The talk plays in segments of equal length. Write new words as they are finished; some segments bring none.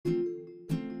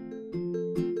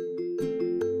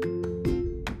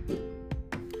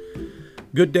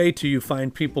Good day to you,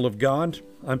 fine people of God.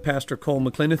 I'm Pastor Cole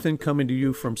McClenathan, coming to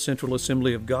you from Central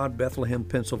Assembly of God, Bethlehem,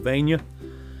 Pennsylvania.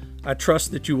 I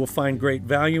trust that you will find great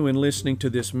value in listening to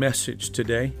this message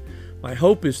today. My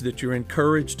hope is that you're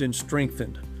encouraged and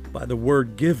strengthened by the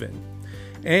word given,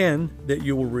 and that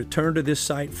you will return to this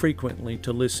site frequently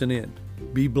to listen in.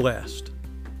 Be blessed.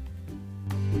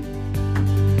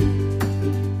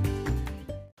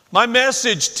 My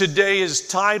message today is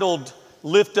titled,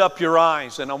 Lift Up Your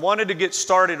Eyes. And I wanted to get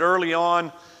started early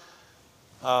on,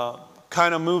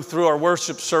 kind of move through our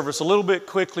worship service a little bit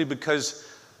quickly because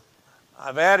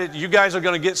I've added, you guys are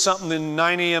going to get something the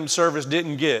 9 a.m. service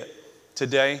didn't get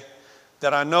today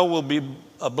that I know will be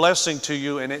a blessing to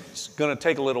you, and it's going to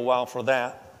take a little while for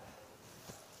that.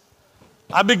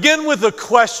 I begin with a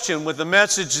question with a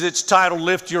message that's titled,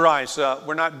 Lift Your Eyes.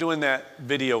 We're not doing that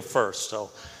video first, so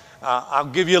I'll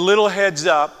give you a little heads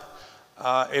up.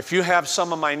 If you have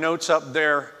some of my notes up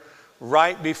there,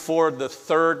 right before the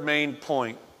third main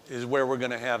point is where we're going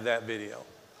to have that video.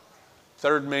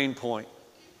 Third main point.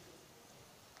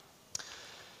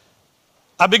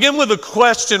 I begin with a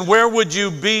question, where would you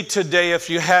be today if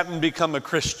you hadn't become a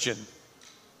Christian?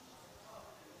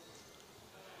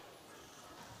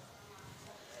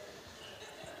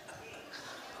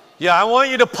 Yeah, I want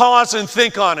you to pause and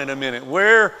think on it a minute.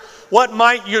 What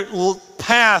might your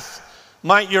path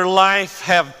might your life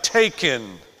have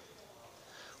taken?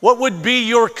 What would be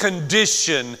your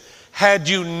condition had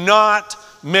you not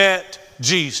met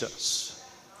Jesus?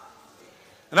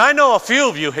 And I know a few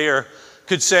of you here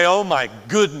could say, oh my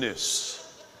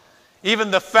goodness,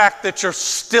 even the fact that you're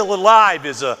still alive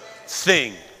is a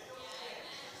thing.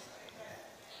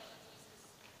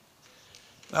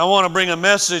 I want to bring a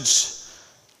message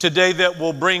today that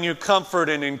will bring you comfort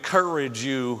and encourage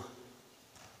you.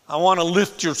 I want to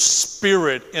lift your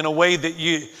spirit in a way that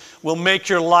you will make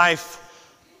your life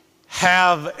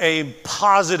have a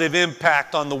positive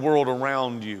impact on the world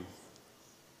around you.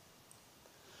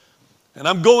 And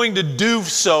I'm going to do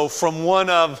so from one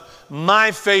of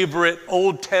my favorite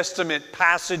Old Testament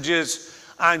passages.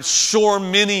 I'm sure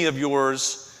many of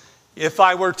yours, if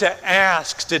I were to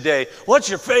ask today, what's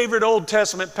your favorite Old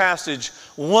Testament passage?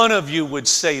 One of you would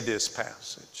say this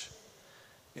passage.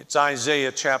 It's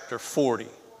Isaiah chapter 40.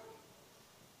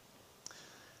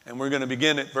 And we're going to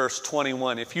begin at verse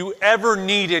 21. If you ever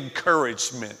need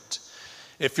encouragement,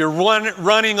 if you're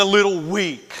running a little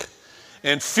weak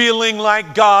and feeling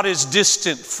like God is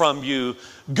distant from you,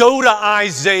 go to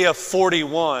Isaiah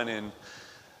 41 and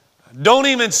don't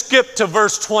even skip to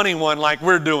verse 21 like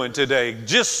we're doing today.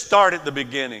 Just start at the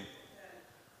beginning.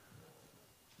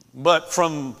 But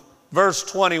from verse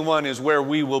 21 is where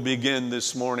we will begin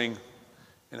this morning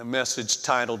in a message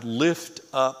titled, Lift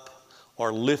Up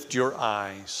or Lift Your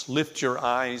Eyes. Lift your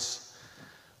eyes.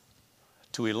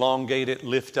 To elongate it,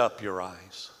 lift up your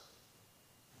eyes.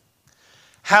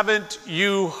 Haven't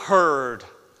you heard?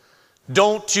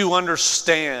 Don't you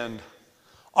understand?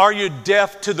 Are you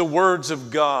deaf to the words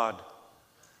of God?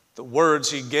 The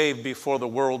words He gave before the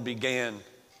world began.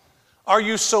 Are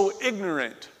you so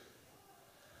ignorant?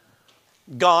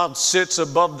 God sits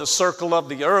above the circle of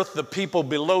the earth. The people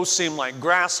below seem like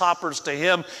grasshoppers to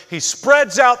Him. He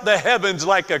spreads out the heavens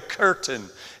like a curtain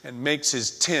and makes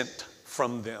His tent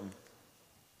from them.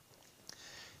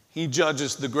 He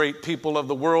judges the great people of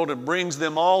the world and brings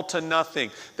them all to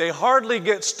nothing. They hardly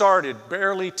get started,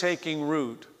 barely taking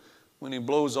root, when He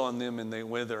blows on them and they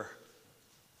wither.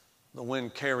 The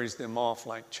wind carries them off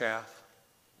like chaff.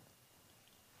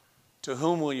 To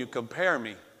whom will you compare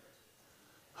me?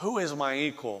 Who is my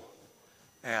equal?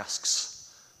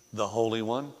 Asks the Holy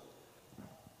One.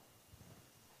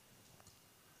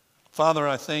 Father,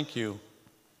 I thank you.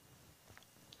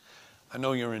 I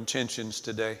know your intentions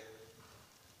today.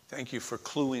 Thank you for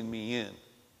cluing me in.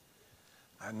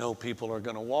 I know people are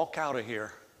going to walk out of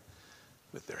here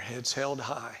with their heads held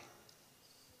high,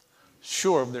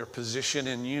 sure of their position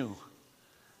in you,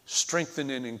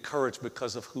 strengthened and encouraged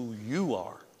because of who you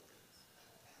are.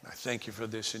 I thank you for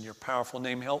this in your powerful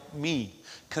name. Help me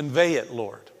convey it,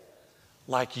 Lord,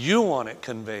 like you want it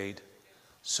conveyed,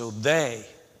 so they,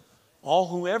 all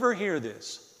who ever hear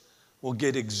this, will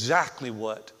get exactly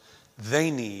what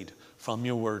they need from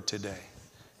your word today.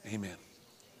 Amen.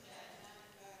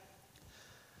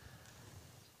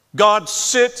 God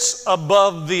sits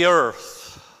above the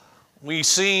earth. We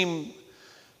seem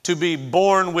to be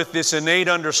born with this innate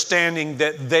understanding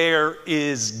that there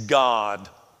is God.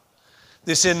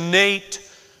 This innate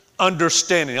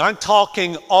understanding. I'm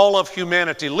talking all of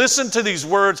humanity. Listen to these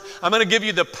words. I'm going to give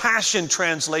you the Passion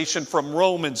Translation from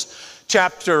Romans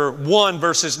chapter 1,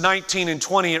 verses 19 and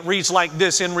 20, it reads like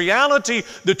this: in reality,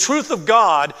 the truth of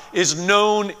God is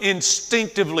known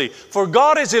instinctively, for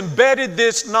God has embedded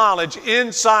this knowledge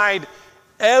inside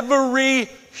every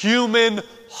human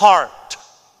heart.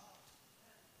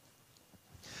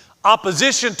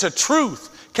 Opposition to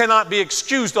truth cannot be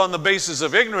excused on the basis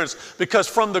of ignorance, because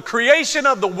from the creation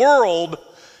of the world,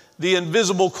 the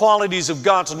invisible qualities of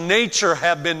God's nature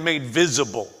have been made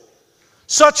visible,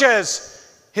 such as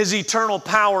His eternal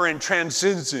power and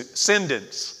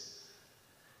transcendence.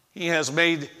 He has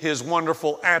made His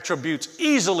wonderful attributes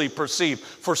easily perceived,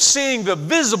 for seeing the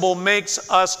visible makes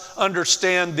us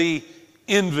understand the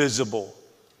invisible.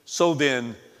 So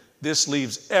then, this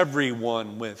leaves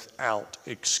everyone without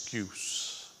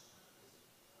excuse.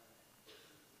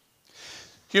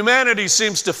 Humanity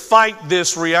seems to fight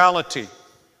this reality.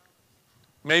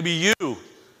 Maybe you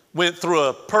went through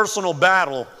a personal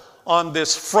battle on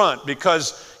this front,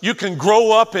 because you can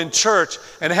grow up in church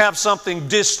and have something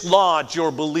dislodge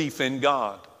your belief in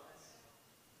God.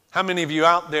 How many of you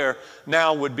out there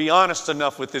now would be honest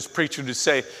enough with this preacher to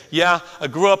say, yeah, I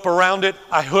grew up around it,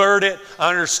 I heard it, I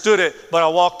understood it, but I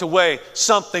walked away.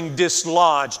 Something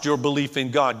dislodged your belief in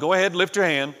God. Go ahead, lift your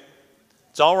hand.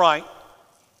 It's all right.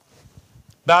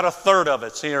 About a third of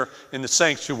us here in the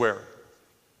sanctuary.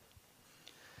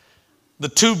 The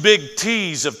two big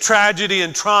T's of tragedy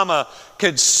and trauma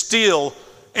can steal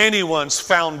anyone's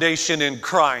foundation in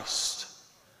Christ.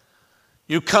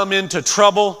 You come into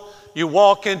trouble, you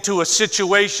walk into a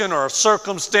situation or a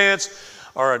circumstance,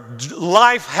 or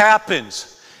life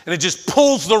happens, and it just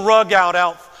pulls the rug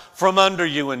out from under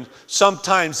you, and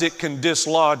sometimes it can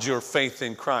dislodge your faith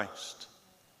in Christ.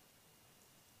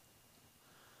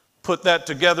 Put that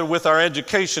together with our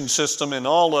education system, and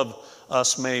all of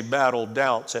us may battle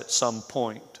doubts at some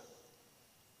point.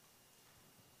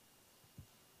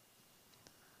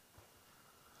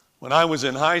 When I was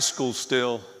in high school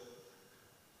still,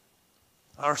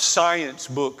 our science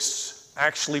books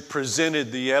actually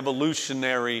presented the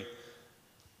evolutionary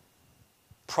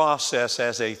process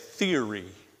as a theory.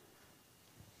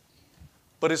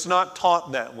 But it's not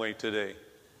taught that way today.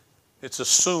 It's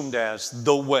assumed as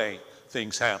the way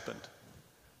things happened.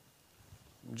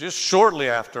 Just shortly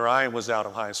after I was out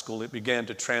of high school, it began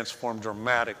to transform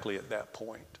dramatically at that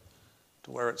point,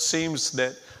 to where it seems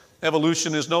that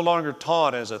evolution is no longer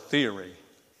taught as a theory.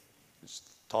 It's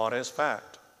taught as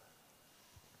fact.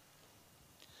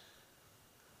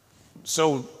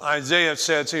 So Isaiah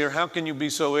says here, how can you be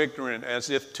so ignorant, as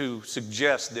if to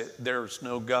suggest that there's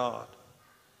no God?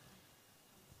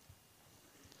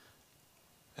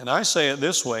 And I say it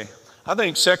this way: I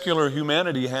think secular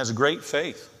humanity has great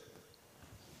faith.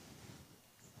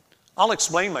 I'll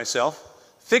explain myself.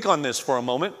 Think on this for a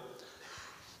moment.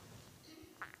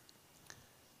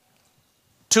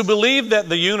 To believe that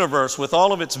the universe, with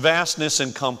all of its vastness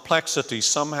and complexity,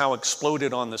 somehow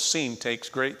exploded on the scene takes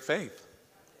great faith.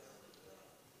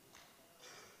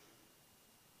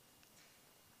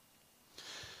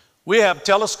 We have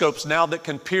telescopes now that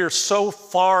can peer so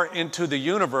far into the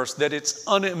universe that it's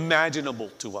unimaginable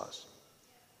to us.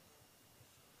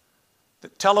 The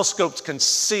telescopes can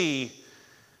see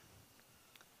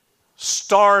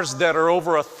stars that are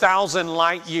over 1,000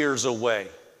 light years away.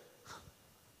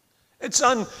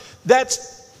 You're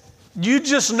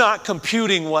just not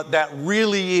computing what that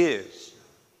really is.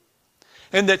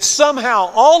 And that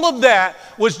somehow all of that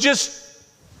was just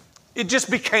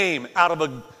became out of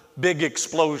a big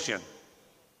explosion.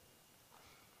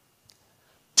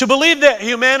 To believe that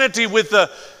humanity, with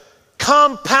the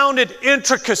compounded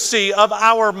intricacy of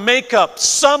our makeup,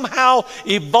 somehow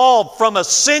evolved from a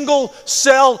single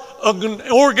cell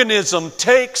organism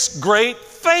takes great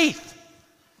faith.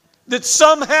 That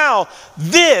somehow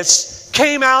this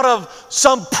came out of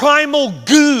some primal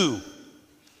goo.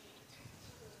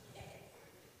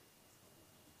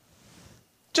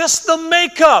 Just the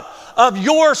makeup of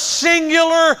your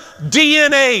singular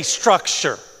DNA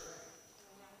structure.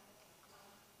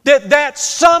 That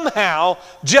somehow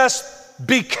just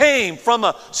became from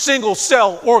a single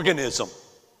cell organism.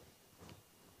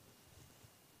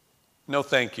 No,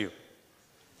 thank you.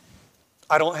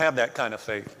 I don't have that kind of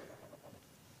faith.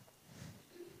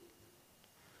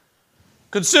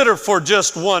 Consider for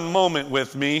just one moment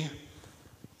with me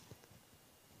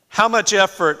how much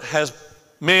effort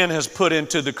man has put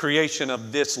into the creation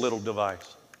of this little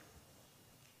device.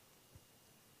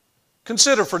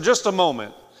 Consider for just a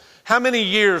moment how many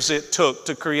years it took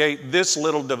to create this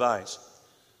little device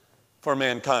for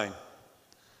mankind.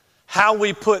 How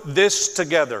we put this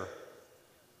together.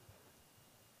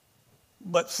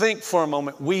 But think for a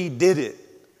moment, we did it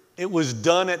It was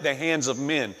done at the hands of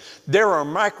men. There are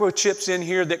microchips in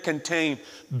here that contain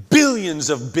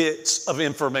billions of bits of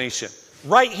information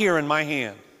right here in my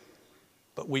hand.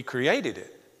 But we created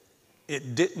it.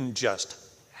 It didn't just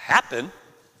happen.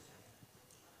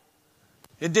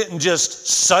 It didn't just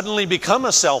suddenly become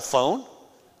a cell phone.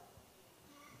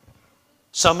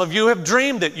 Some of you have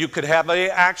dreamed that you could have an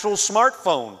actual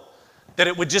smartphone, that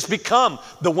it would just become,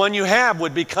 the one you have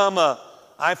would become an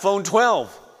iPhone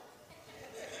 12.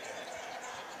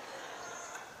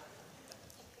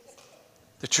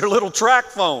 That's your little track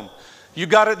phone you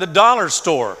got at the dollar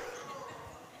store.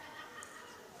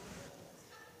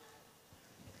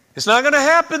 It's not going to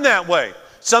happen that way.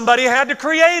 Somebody had to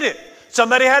create it.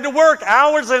 Somebody had to work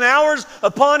hours and hours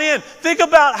upon end. Think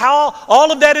about how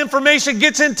all of that information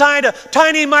gets inside a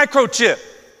tiny microchip.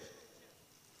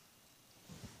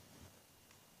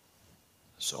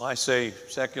 So I say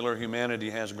secular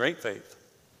humanity has great faith,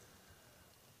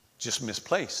 just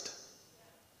misplaced.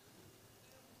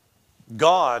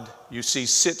 God, you see,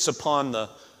 sits upon the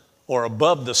or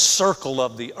above the circle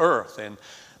of the earth, and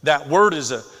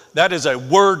that is a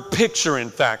word picture, in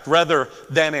fact, rather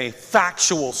than a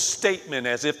factual statement,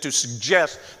 as if to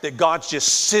suggest that God's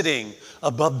just sitting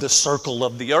above the circle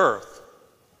of the earth.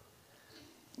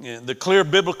 And the clear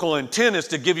biblical intent is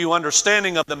to give you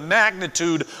understanding of the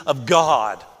magnitude of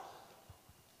God.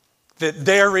 That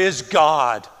there is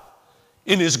God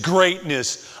in His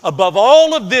greatness above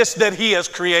all of this that He has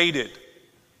created.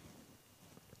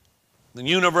 The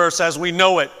universe as we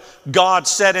know it, God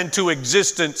set into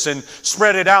existence and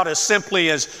spread it out as simply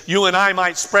as you and I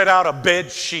might spread out a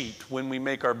bed sheet when we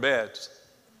make our beds.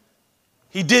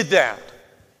 He did that.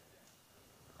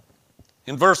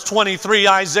 In verse 23,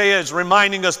 Isaiah is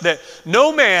reminding us that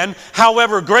no man,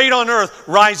 however great on earth,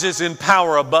 rises in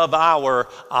power above our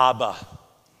Abba.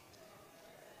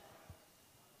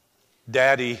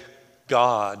 Daddy,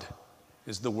 God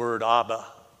is the word Abba.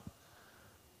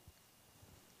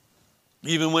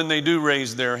 Even when they do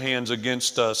raise their hands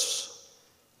against us,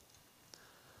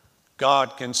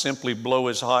 God can simply blow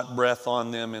His hot breath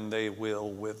on them and they will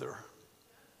wither.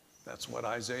 That's what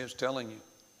Isaiah is telling you.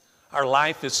 Our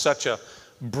life is such a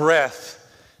breath,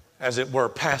 as it were,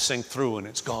 passing through and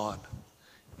it's gone.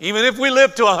 Even if we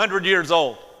live to 100 years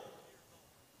old,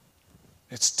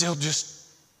 it's still just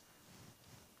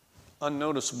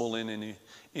unnoticeable in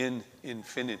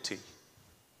infinity.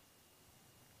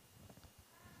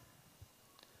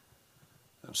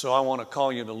 And so I want to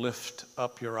call you to lift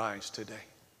up your eyes today.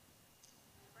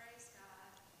 Praise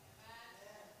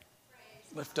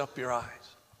God. Lift up your eyes.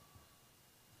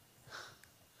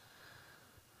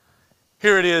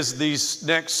 Here it is, these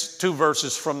next two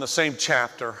verses from the same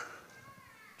chapter,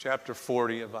 chapter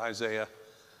 40 of Isaiah,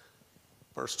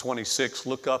 verse 26.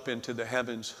 Look up into the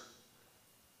heavens.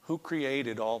 Who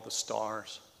created all the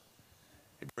stars?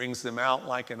 It brings them out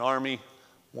like an army,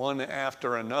 one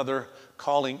after another,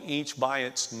 calling each by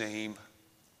its name.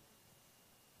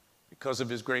 Because of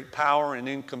His great power and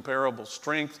incomparable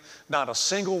strength, not a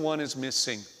single one is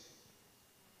missing.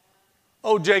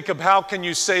 Oh, Jacob, how can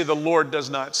you say the Lord does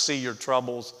not see your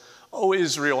troubles? Oh,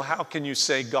 Israel, how can you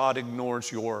say God ignores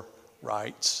your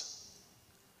rights?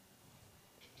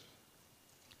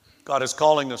 God is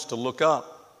calling us to look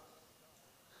up,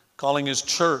 calling His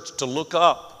church to look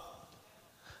up.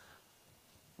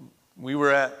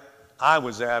 I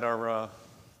was at our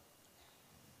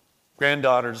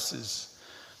granddaughter's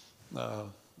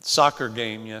soccer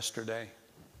game yesterday.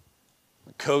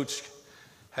 The coach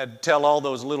had to tell all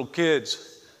those little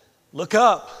kids, look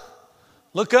up,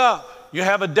 look up. You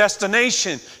have a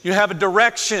destination, you have a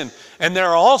direction, and there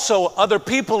are also other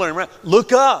people around.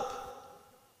 Look up.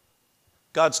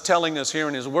 God's telling us here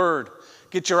in His Word,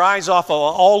 get your eyes off of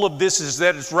all of this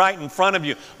that is right in front of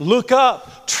you. Look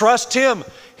up. Trust Him.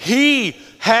 He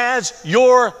has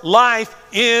your life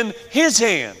in His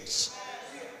hands.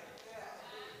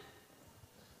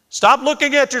 Stop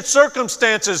looking at your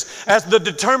circumstances as the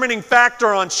determining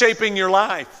factor on shaping your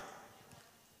life.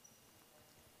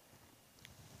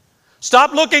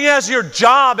 Stop looking at your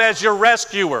job as your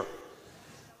rescuer.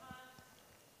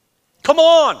 Come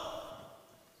on.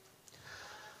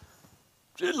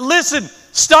 Listen,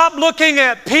 stop looking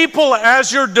at people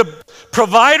as your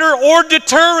provider or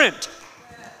deterrent.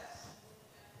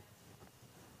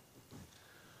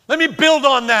 Let me build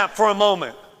on that for a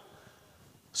moment.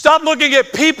 Stop looking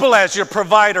at people as your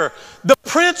provider. The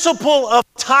principle of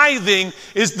tithing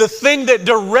is the thing that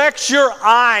directs your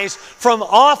eyes from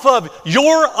off of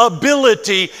your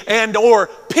ability and or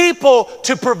people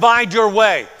to provide your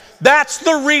way. That's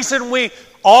the reason we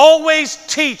always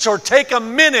teach or take a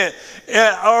minute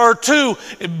or two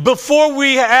before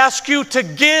we ask you to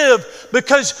give,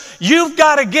 because you've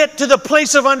got to get to the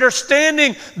place of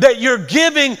understanding that you're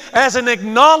giving as an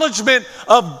acknowledgement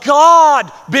of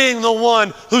God being the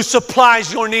one who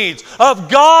supplies your needs, of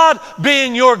God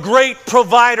being your great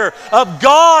provider, of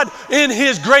God in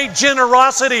His great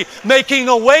generosity making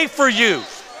a way for you.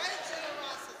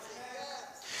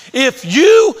 If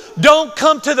you don't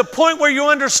come to the point where you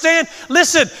understand,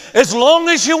 listen, as long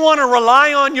as you want to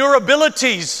rely on your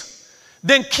abilities,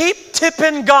 then keep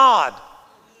tipping God.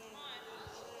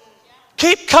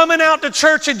 Keep coming out to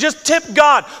church and just tip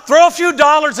God. Throw a few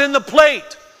dollars in the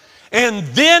plate. And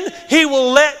then He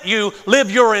will let you live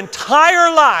your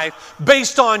entire life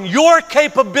based on your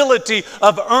capability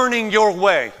of earning your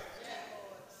way.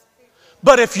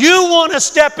 But if you want to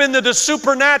step into the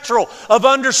supernatural of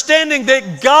understanding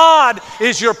that God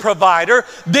is your provider,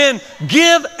 then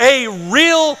give a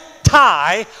real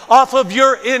tithe off of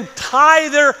your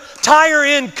entire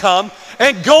income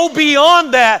and go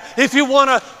beyond that if you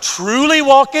want to truly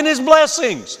walk in His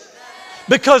blessings.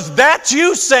 Because that's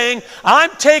you saying, I'm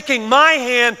taking my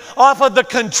hand off of the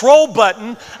control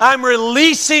button. I'm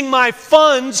releasing my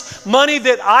funds, money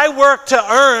that I work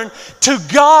to earn, to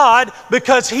God,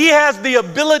 because He has the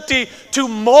ability to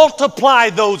multiply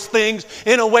those things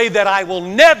in a way that I will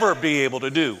never be able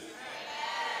to do.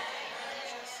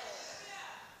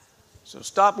 So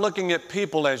stop looking at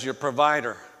people as your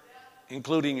provider,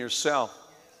 including yourself.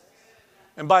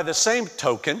 And by the same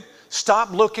token,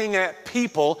 stop looking at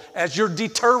people as your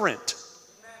deterrent.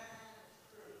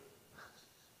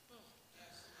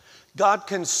 God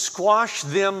can squash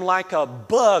them like a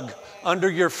bug under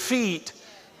your feet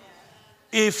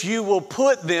if you will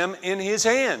put them in His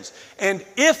hands. And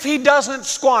if He doesn't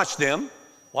squash them,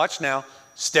 watch now,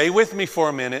 stay with me for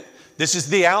a minute. This is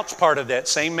the ouch part of that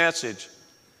same message.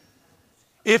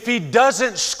 If He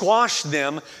doesn't squash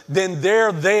them, then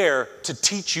they're there to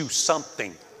teach you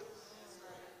something.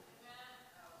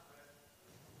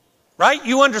 Right?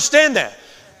 You understand that.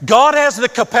 God has the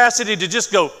capacity to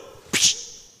just go,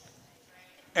 psh,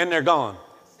 and they're gone.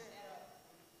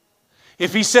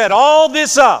 If He set all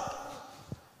this up,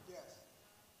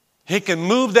 He can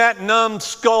move that numb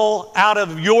skull out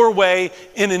of your way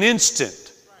in an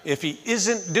instant. If He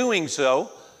isn't doing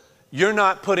so, you're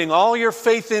not putting all your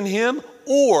faith in Him,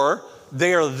 or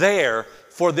they're there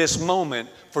for this moment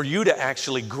for you to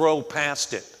actually grow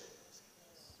past it.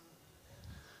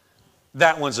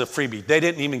 That one's a freebie. They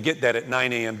didn't even get that at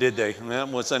 9 a.m., did they? That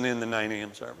wasn't in the 9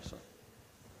 a.m. service.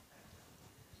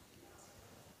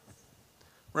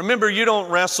 Remember, you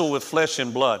don't wrestle with flesh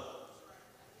and blood,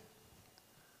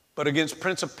 but against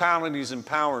principalities and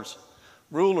powers,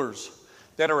 rulers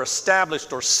that are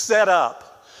established or set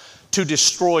up to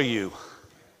destroy you.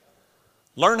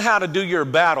 Learn how to do your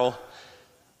battle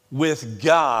with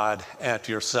God at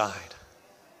your side.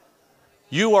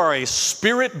 You are a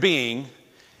spirit being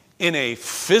in a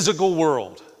physical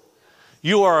world.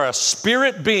 You are a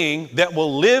spirit being that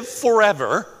will live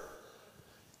forever,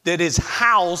 that is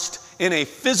housed in a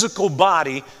physical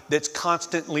body that's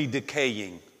constantly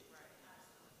decaying.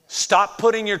 Stop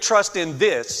putting your trust in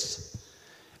this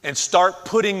and start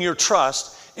putting your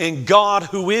trust in God,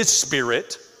 who is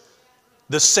spirit,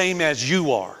 the same as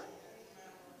you are.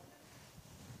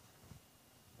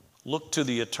 Look to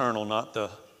the eternal, not the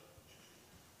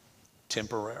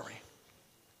temporary.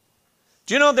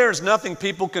 Do you know there's nothing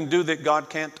people can do that God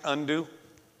can't undo?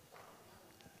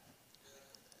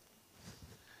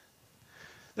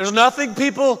 There's nothing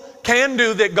people can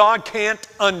do that God can't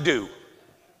undo.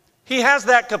 He has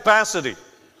that capacity.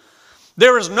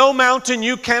 There is no mountain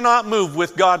you cannot move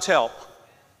with God's help.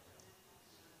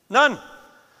 None.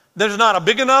 There's not a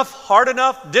big enough, hard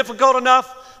enough, difficult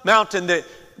enough mountain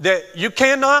that you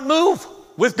cannot move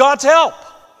with God's help.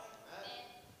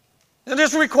 And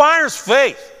this requires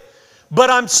faith. But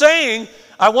I'm saying,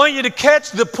 I want you to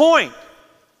catch the point.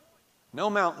 No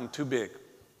mountain too big.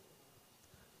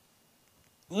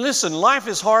 Listen, life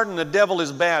is hard and the devil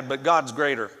is bad, but God's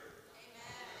greater.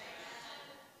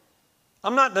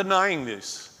 I'm not denying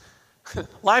this.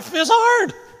 Life is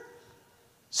hard.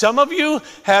 Some of you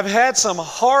have had some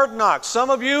hard knocks. Some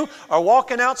of you are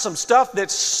walking out some stuff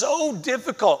that's so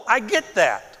difficult. I get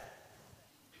that.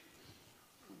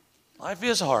 Life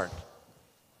is hard.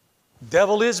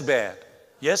 Devil is bad.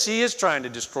 Yes, he is trying to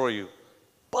destroy you.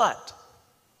 But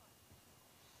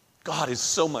God is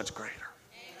so much greater.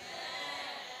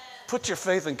 Put your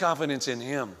faith and confidence in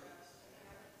Him.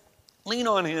 Lean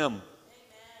on Him.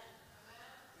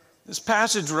 This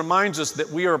passage reminds us that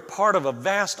we are part of a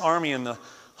vast army and the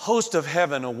host of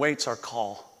heaven awaits our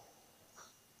call.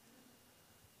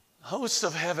 Hosts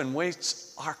of heaven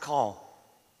waits our call.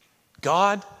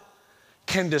 God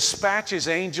can dispatch his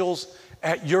angels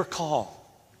at your call.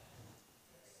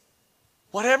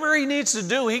 Whatever he needs to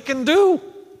do, he can do.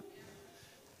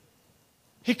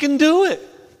 He can do it.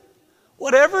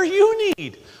 Whatever you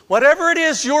need, whatever it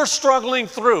is you're struggling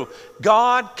through,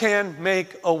 God can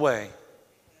make a way.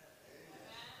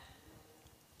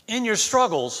 In your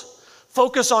struggles,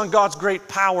 focus on God's great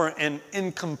power and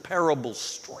incomparable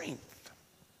strength.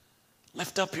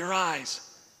 Lift up your eyes.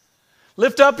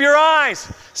 Lift up your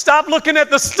eyes. Stop looking at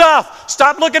the stuff.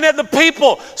 Stop looking at the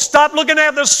people. Stop looking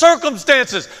at the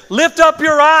circumstances. Lift up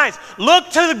your eyes. Look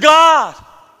to God.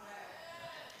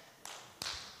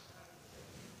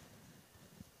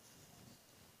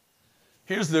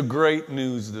 Here's the great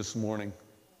news this morning.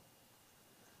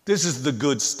 This is the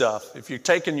good stuff. If you're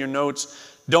taking your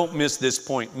notes, don't miss this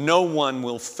point. No one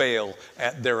will fail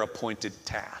at their appointed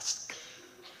task.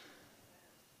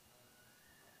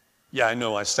 Yeah, I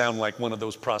know I sound like one of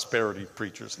those prosperity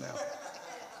preachers now.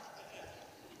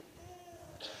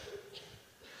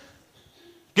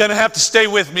 Gonna have to stay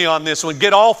with me on this one.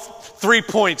 Get all 3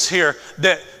 points here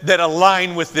that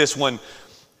align with this one.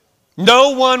 No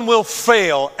one will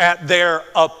fail at their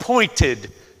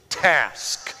appointed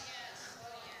task.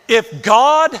 If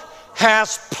God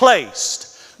has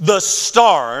placed the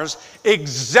stars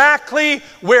exactly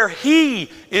where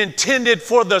he intended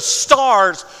for the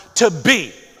stars to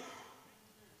be,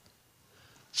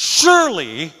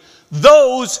 surely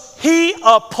those he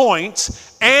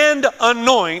appoints and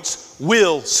anoints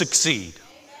will succeed.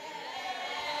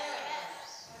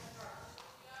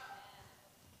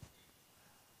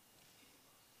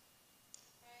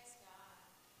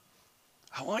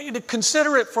 I want you to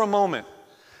consider it for a moment.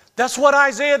 That's what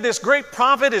Isaiah, this great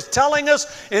prophet, is telling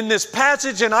us in this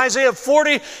passage in Isaiah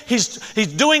 40. He's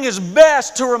doing his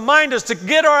best to remind us to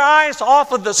get our eyes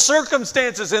off of the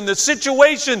circumstances and the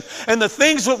situation and the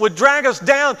things that would drag us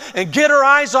down and get our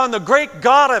eyes on the great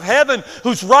God of heaven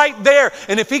who's right there.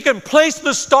 And if he can place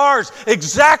the stars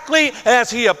exactly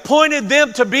as he appointed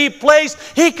them to be placed,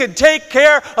 he can take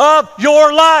care of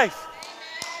your life.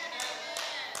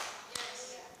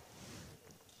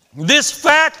 This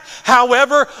fact,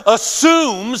 however,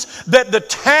 assumes that the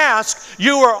task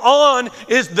you are on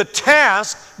is the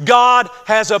task God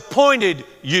has appointed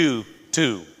you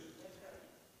to.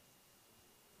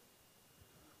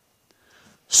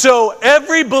 So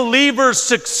every believer's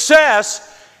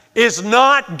success is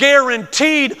not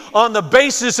guaranteed on the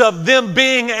basis of them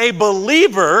being a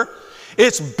believer.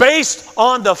 It's based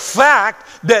on the fact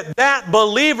that that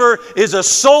believer is a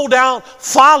sold-out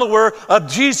follower of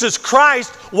Jesus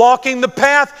Christ, walking the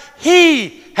path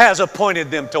he has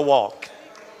appointed them to walk.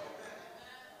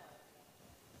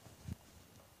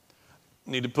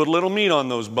 Need to put a little meat on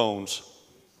those bones.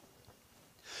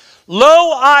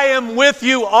 Lo, I am with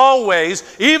you always,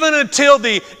 even until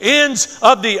the ends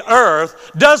of the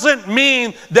earth, doesn't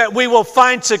mean that we will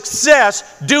find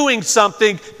success doing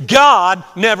something God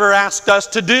never asked us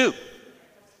to do.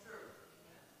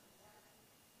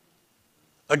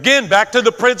 Again, back to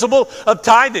the principle of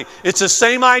tithing. It's the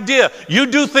same idea. You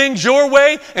do things your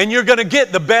way, and you're going to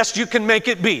get the best you can make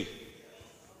it be.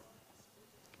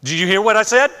 Did you hear what I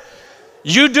said?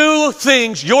 You do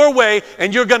things your way,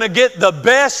 and you're going to get the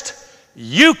best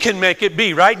you can make it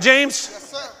be. Right, James?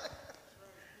 Yes, sir.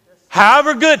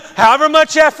 However good, however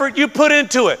much effort you put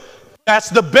into it, that's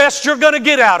the best you're going to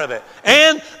get out of it.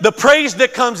 And the praise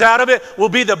that comes out of it will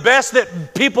be the best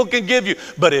that people can give you.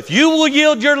 But if you will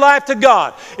yield your life to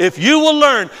God, if you will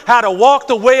learn how to walk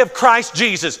the way of Christ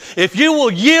Jesus, if you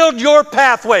will yield your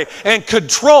pathway and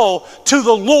control to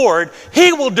the Lord,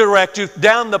 He will direct you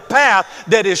down the path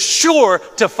that is sure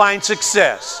to find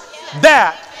success.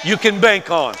 That you can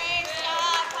bank on.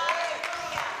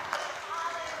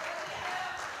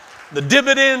 The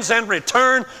dividends and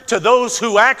return to those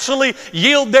who actually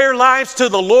yield their lives to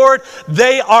the Lord,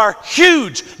 they are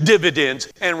huge dividends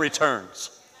and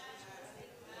returns.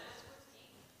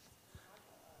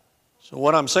 So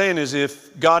what I'm saying is,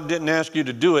 if God didn't ask you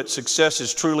to do it, success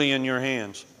is truly in your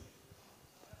hands.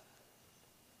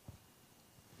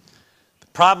 The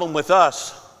problem with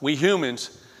us, we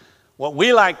humans, what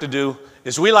we like to do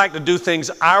is we like to do things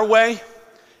our way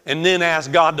and then ask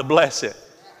God to bless it.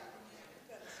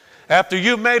 After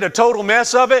you've made a total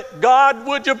mess of it, God,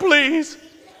 would you please?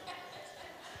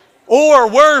 Or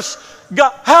worse,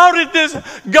 God, how did this,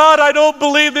 God, I don't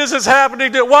believe this is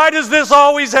happening. Why does this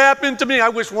always happen to me? I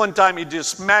wish one time He'd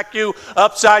just smack you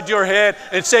upside your head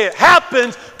and say, it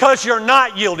happens because you're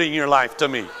not yielding your life to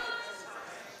me.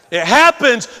 It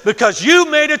happens because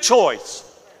you made a choice.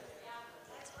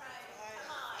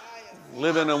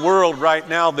 Live in a world right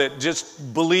now that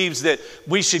just believes that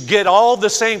we should get all the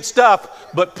same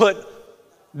stuff, but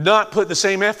not put the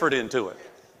same effort into it.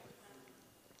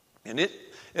 And it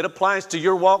applies to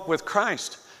your walk with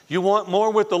Christ. You want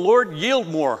more with the Lord? Yield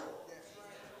more.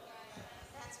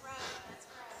 That's right.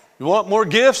 You want more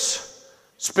gifts?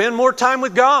 Spend more time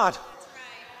with God.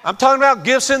 I'm talking about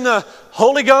gifts in the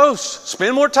Holy Ghost.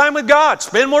 Spend more time with God.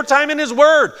 Spend more time in His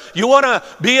Word. You want to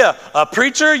be a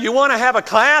preacher? You want to have a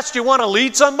class? You want to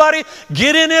lead somebody?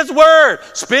 Get in His Word.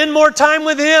 Spend more time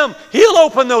with Him. He'll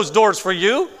open those doors for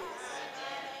you.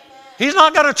 He's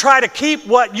not going to try to keep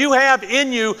what you have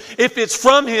in you if it's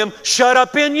from Him shut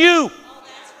up in you. Oh,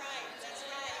 that's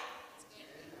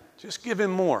right. Just give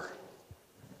Him more.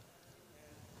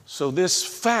 So this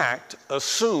fact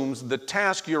assumes the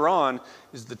task you're on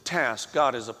is the task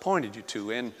God has appointed you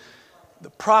to. And the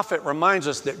prophet reminds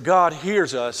us that God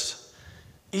hears us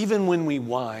even when we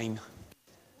whine.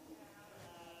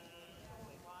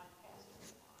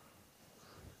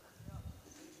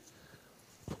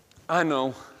 I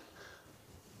know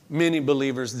many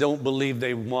believers don't believe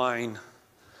they whine.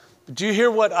 But do you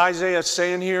hear what Isaiah is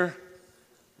saying here?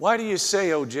 Why do you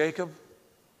say, O Jacob,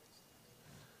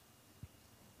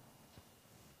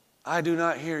 I do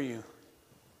not hear you?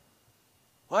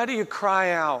 Why do you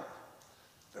cry out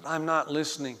that I'm not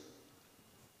listening?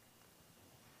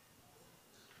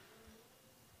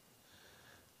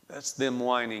 That's them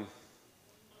whining.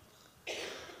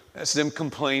 That's them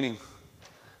complaining.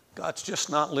 God's just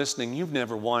not listening. You've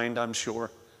never whined, I'm sure.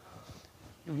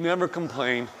 You've never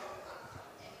complained.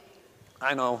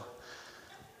 I know.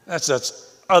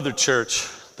 That's other church.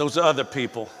 Those other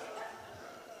people.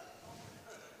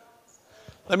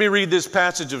 Let me read this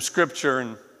passage of Scripture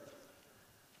and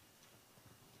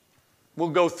we'll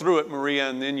go through it, Maria,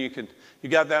 and then you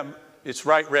got that, it's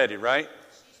ready, right?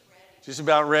 Just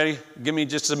about ready? Give me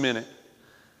just a minute.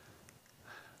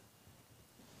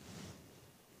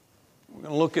 We're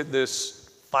going to look at this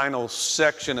final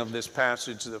section of this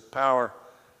passage, the power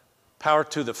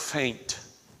to the faint.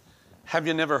 Have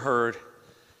you never heard?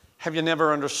 Have you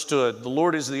never understood? The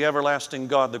Lord is the everlasting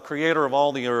God, the creator of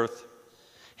all the earth.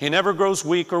 He never grows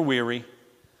weak or weary.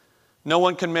 No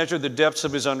one can measure the depths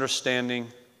of His understanding.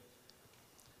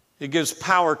 He gives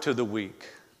power to the weak.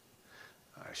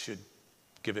 I should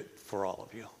give it for all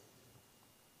of you.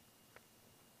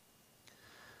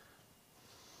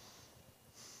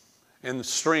 And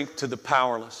strength to the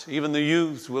powerless. Even the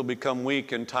youths will become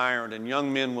weak and tired, and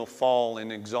young men will fall in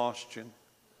exhaustion.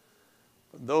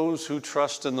 But those who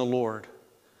trust in the Lord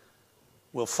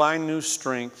will find new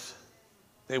strength.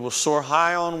 They will soar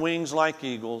high on wings like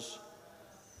eagles.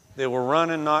 They will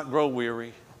run and not grow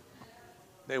weary.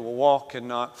 They will walk and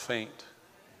not faint.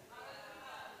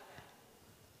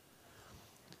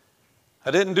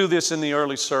 I didn't do this in the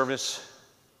early service.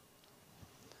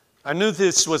 I knew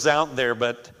this was out there,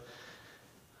 but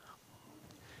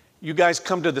you guys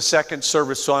come to the second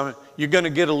service, so you're going to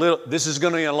get this is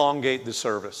going to elongate the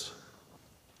service.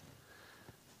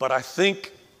 But I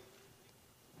think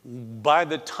by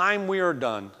the time we are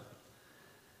done,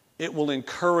 it will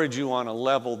encourage you on a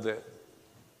level that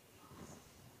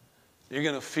you're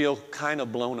going to feel kind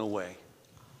of blown away.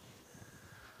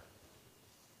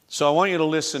 So I want you to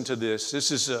listen to this. This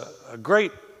is a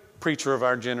great preacher of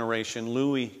our generation,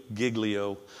 Louis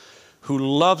Giglio, who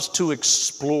loves to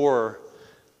explore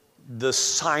the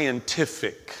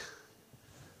scientific.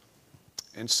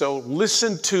 And so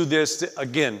listen to this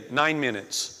again, 9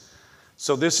 minutes.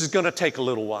 So this is going to take a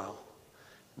little while.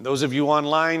 Those of you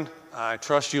online, I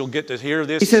trust you'll get to hear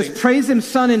this. He says, praise Him,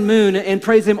 sun and moon, and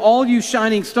praise Him, all you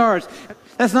shining stars.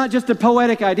 That's not just a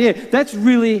poetic idea. That's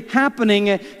really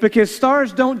happening because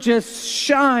stars don't just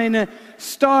shine,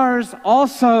 stars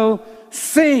also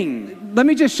sing. Let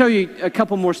me just show you a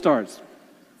couple more stars.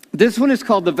 This one is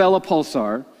called the Vela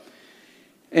Pulsar,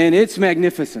 and it's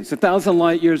magnificent. It's 1,000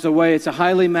 light years away. It's a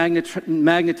highly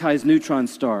magnetized neutron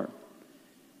star.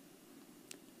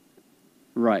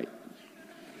 Right.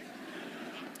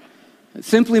 It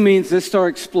simply means this star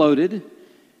exploded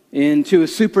into a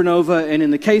supernova, and in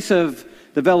the case of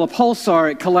the Vela Pulsar,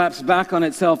 it collapsed back on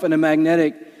itself in a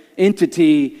magnetic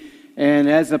entity, and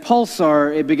as a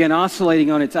pulsar, it began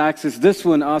oscillating on its axis. This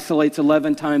one oscillates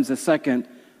 11 times a second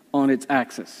on its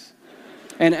axis.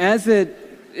 And as it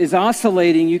is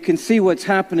oscillating, you can see what's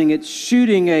happening. It's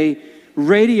shooting a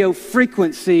radio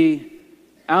frequency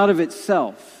out of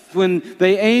itself. When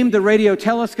they aimed the radio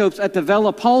telescopes at the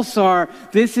Vela Pulsar,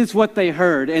 this is what they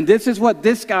heard. And this is what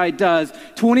this guy does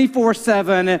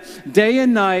 24/7, day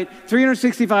and night,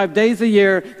 365 days a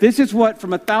year. This is what, from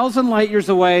 1,000 light years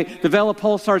away, the Vela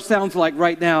Pulsar sounds like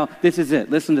right now. This is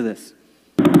it. Listen to this.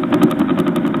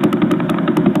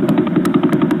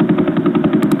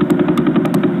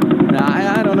 Now,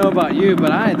 I don't know about you,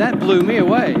 but that blew me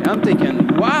away. I'm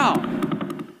thinking, wow,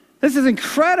 this is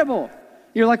incredible.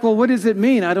 You're like, well, what does it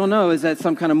mean? I don't know. Is that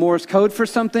some kind of Morse code for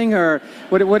something, or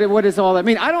what does all that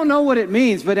mean? I don't know what it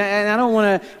means, but and I don't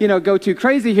want to go too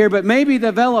crazy here. But maybe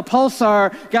the Vela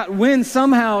Pulsar got wind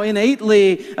somehow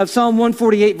innately of Psalm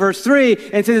 148 verse 3,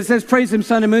 and since it says, "Praise Him,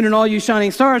 sun and moon, and all you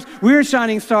shining stars." We're a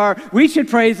shining star. We should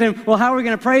praise Him. Well, how are we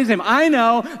going to praise Him? I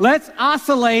know. Let's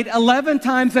oscillate 11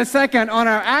 times a second on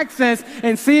our axis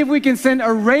and see if we can send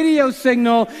a radio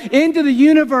signal into the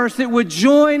universe that would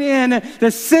join in the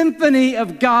symphony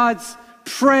of God's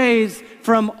praise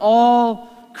from all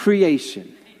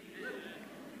creation.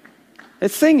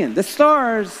 It's singing. The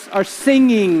stars are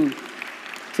singing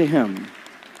to Him.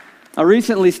 I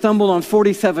recently stumbled on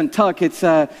 47 Tuc. It's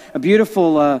a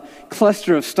beautiful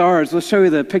cluster of stars. We'll show you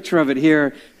the picture of it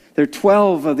here. There are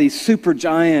 12 of these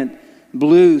supergiant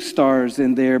blue stars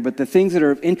in there, but the things that are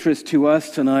of interest to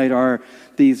us tonight are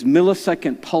these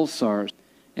millisecond pulsars.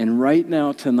 And right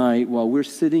now tonight, while we're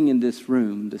sitting in this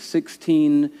room, the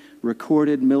 16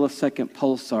 recorded millisecond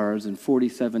pulsars and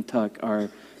 47 Tuc are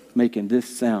making this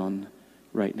sound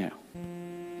right now.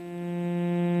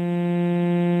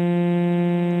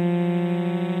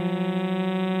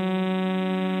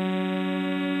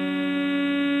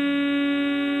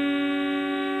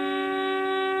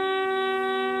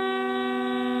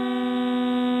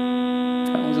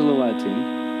 That one's a little out of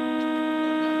tune.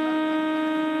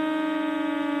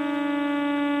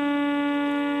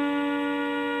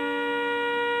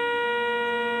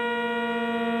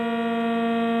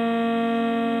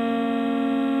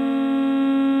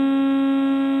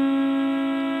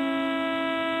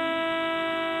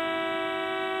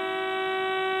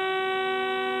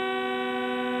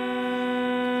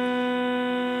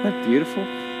 Isn't that beautiful?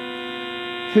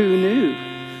 Who knew?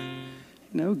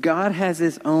 God has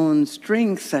His own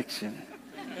string section.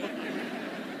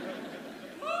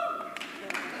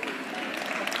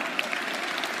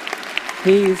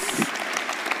 Isn't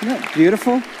that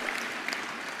beautiful?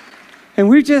 And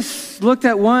we just looked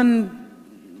at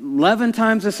 11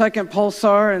 times a second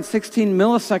pulsar and 16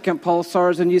 millisecond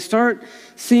pulsars, and you start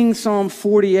seeing Psalm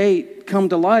 48 come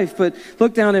to life. But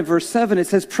look down at verse 7. It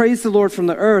says, "Praise the Lord from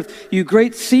the earth, you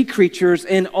great sea creatures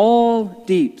in all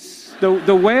deeps."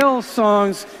 The whale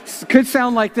songs could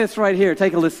sound like this right here.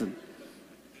 Take a listen.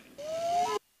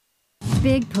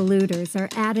 Big polluters are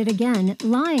at it again,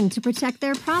 lying to protect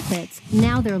their profits.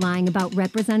 Now they're lying about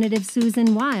Representative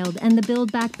Susan Wild and the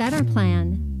Build Back Better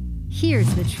plan.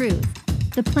 Here's the truth.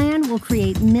 The plan will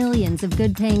create millions of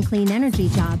good-paying clean energy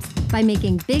jobs by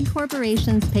making big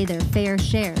corporations pay their fair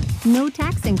share. No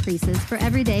tax increases for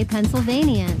everyday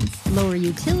Pennsylvanians. Lower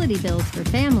utility bills for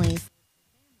families.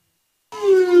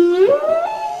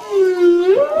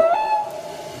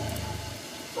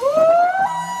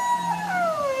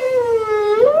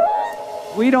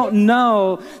 We don't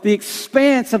know the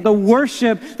expanse of the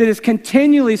worship that is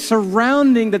continually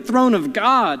surrounding the throne of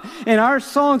God. And our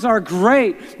songs are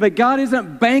great, but God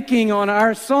isn't banking on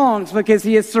our songs because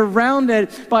He is surrounded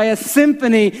by a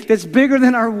symphony that's bigger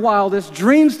than our wildest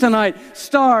dreams tonight.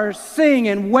 Stars sing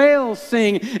and whales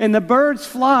sing and the birds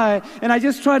fly. And I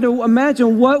just tried to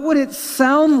imagine, what would it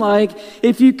sound like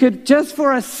if you could just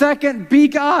for a second be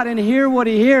God and hear what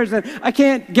He hears? And I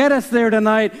can't get us there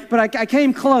tonight, but I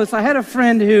came close. I had a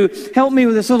friend who helped me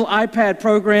with this little iPad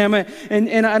program,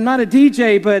 and I'm not a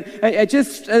DJ, but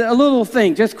just a little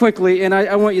thing, just quickly, and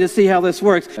I want you to see how this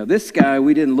works. Now, this guy,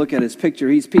 we didn't look at his picture.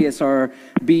 He's PSR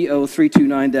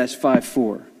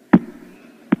BO329-54.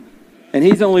 And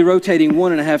he's only rotating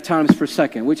 1.5 times per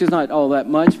second, which is not all that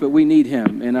much, but we need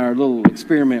him in our little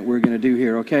experiment we're going to do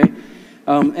here, okay?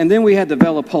 And then we had the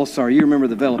Vela Pulsar. You remember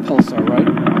the Vela Pulsar, right?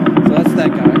 So that's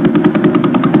that guy.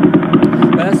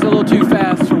 But that's a little too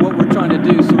fast for what we're trying to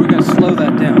do, so we're going to slow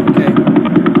that down, okay?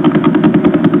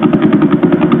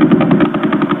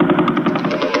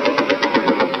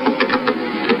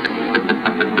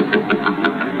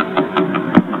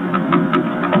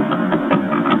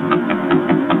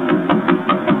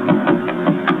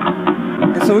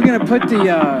 And so we're going to put the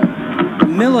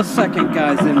millisecond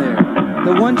guys in there.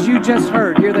 The ones you just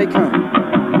heard, here they come.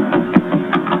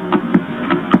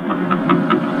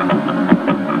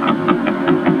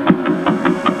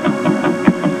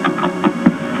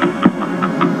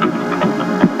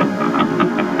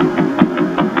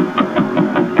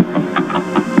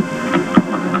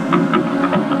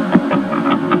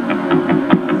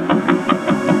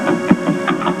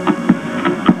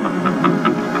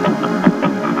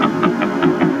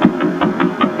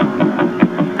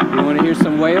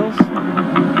 Whales.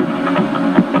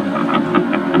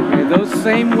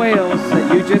 same whales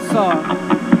that you just saw,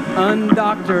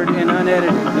 undoctored and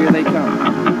unedited. Here they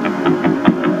come.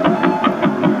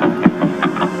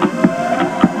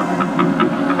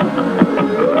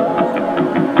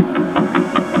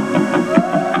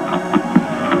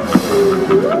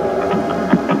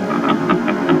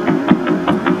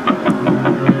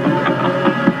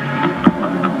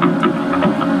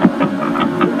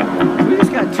 We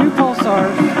just got 2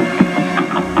 pulsars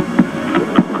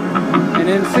and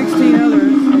then 16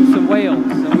 others and some whales,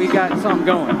 and we got something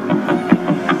going.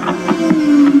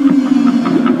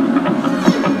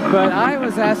 But I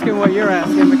was asking what you're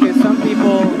asking because some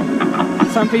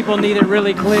people need it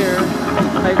really clear.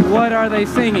 Like, what are they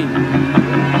singing?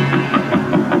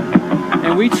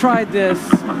 And we tried this,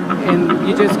 and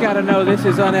you just got to know this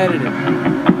is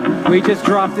unedited. We just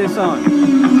dropped this on,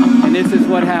 and this is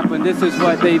what happened. This is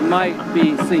what they might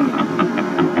be singing.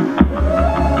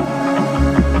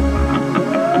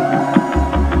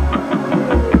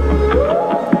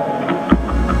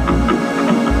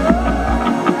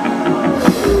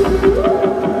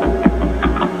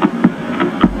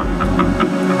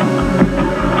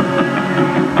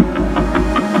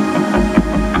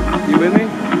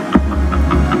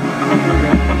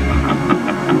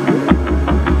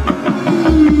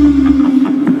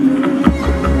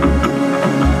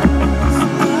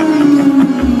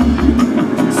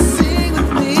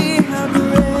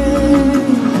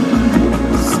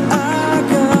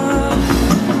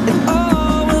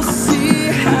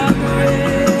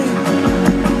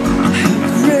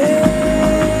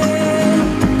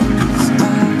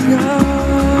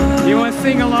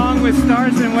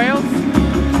 Stars and whales?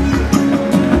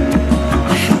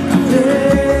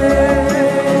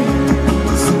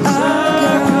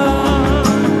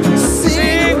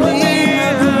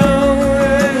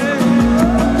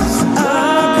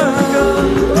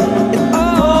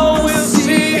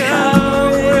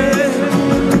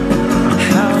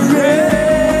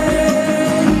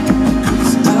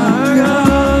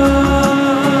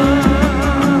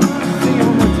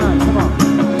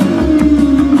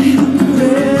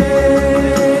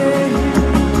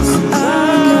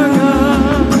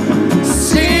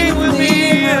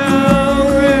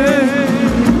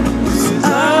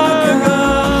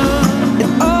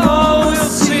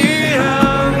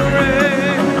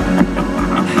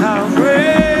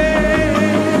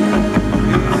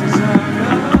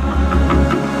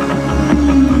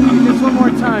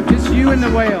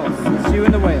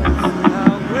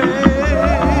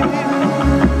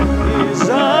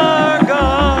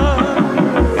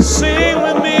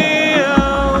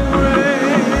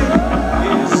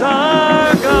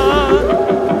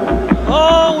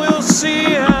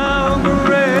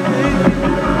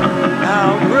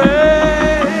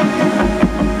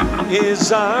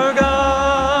 Is our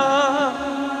God.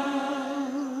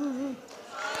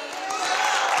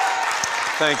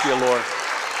 Thank you, Lord.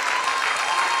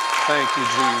 Thank you,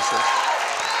 Jesus.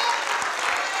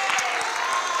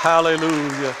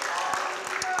 Hallelujah.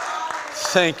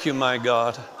 Thank you, my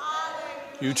God.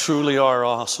 You truly are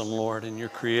awesome, Lord, in your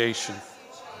creation.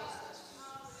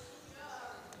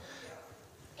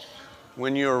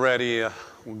 When you're ready,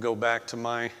 we'll go back to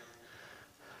my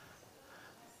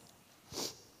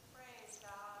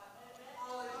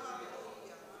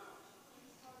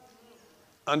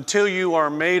until you are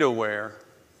made aware,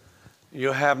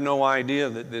 you have no idea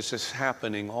that this is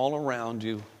happening all around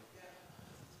you,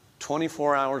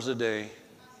 24 hours a day,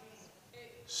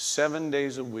 7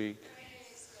 days a week,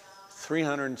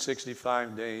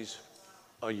 365 days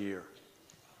a year.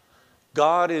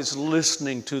 God is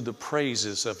listening to the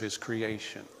praises of His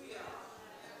creation.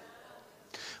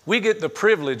 We get the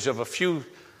privilege of a few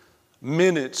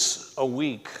minutes a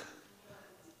week,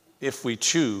 if we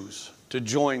choose, to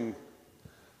join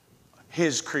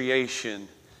His creation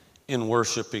in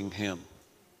worshiping Him.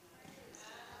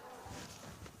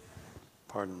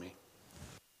 Pardon me.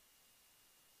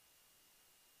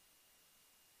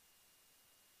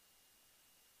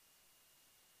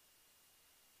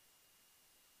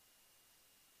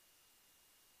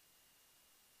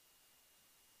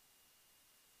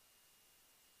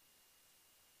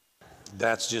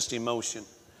 That's just emotion.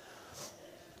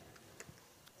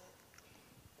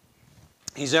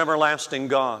 He's everlasting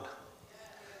God.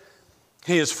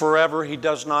 He is forever. He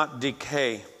does not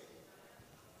decay.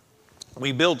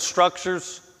 We build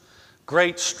structures,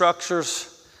 great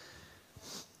structures,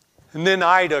 and then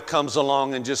Ida comes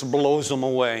along and just blows them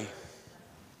away.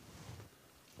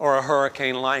 Or a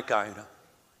hurricane like Ida,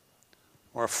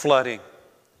 or flooding.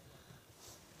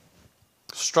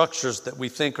 Structures that we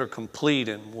think are complete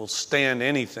and will stand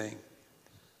anything.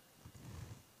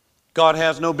 God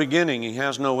has no beginning. He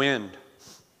has no end.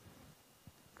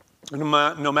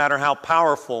 No matter how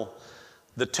powerful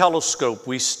the telescope,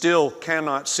 we still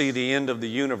cannot see the end of the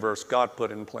universe God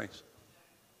put in place.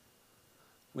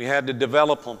 We had to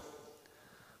develop them,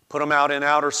 put them out in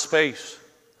outer space.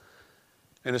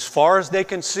 And as far as they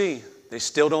can see, they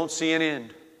still don't see an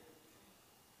end.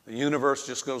 The universe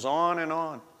just goes on and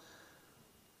on.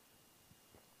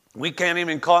 We can't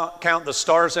even count the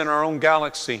stars in our own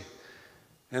galaxy.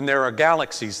 And there are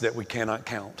galaxies that we cannot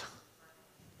count.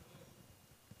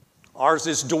 Ours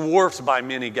is dwarfed by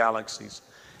many galaxies,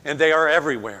 and they are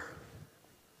everywhere.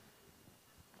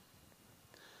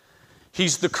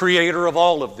 He's the creator of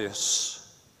all of this.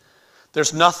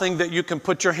 There's nothing that you can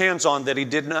put your hands on that He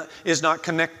is not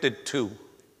connected to.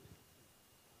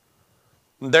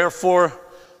 Therefore,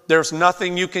 there's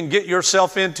nothing you can get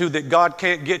yourself into that God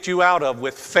can't get you out of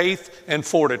with faith and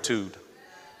fortitude.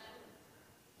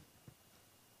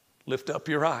 Lift up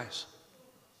your eyes.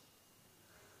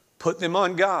 Put them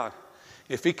on God.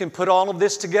 If He can put all of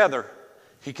this together,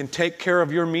 He can take care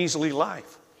of your measly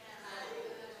life.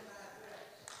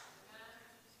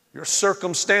 Your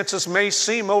circumstances may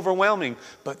seem overwhelming,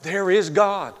 but there is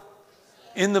God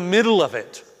in the middle of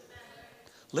it.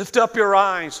 Lift up your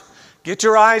eyes. Get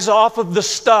your eyes off of the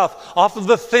stuff, off of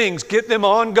the things. Get them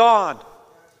on God.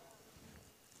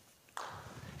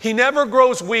 He never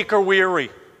grows weak or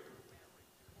weary.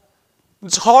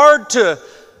 It's hard to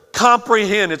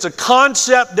comprehend. It's a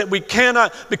concept that we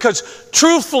cannot, because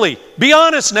truthfully, be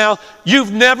honest now,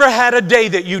 you've never had a day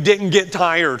that you didn't get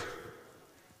tired.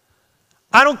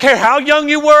 I don't care how young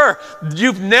you were,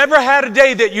 you've never had a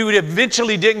day that you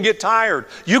eventually didn't get tired.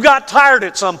 You got tired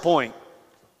at some point.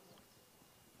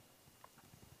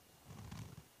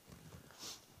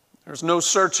 There's no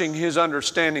searching His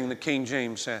understanding, the King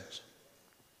James says.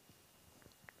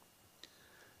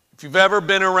 If you've ever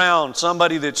been around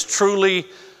somebody that's truly,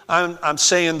 I'm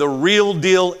saying the real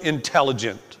deal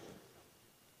intelligent,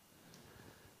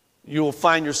 you will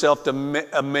find yourself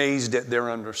amazed at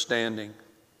their understanding.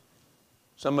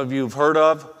 Some of you have heard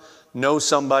of, know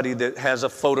somebody that has a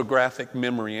photographic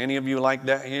memory. Any of you like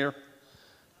that here?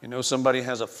 You know somebody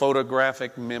has a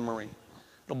photographic memory.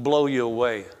 It'll blow you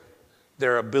away,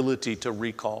 their ability to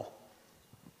recall.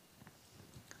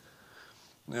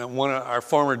 Now, one of our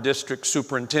former district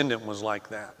superintendent was like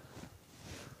that.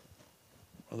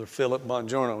 Brother Philip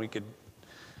Bongiorno,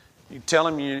 you tell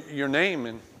him your name,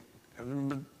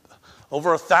 and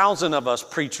over 1,000 of us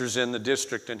preachers in the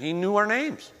district, and he knew our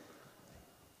names.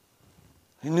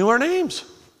 He knew our names.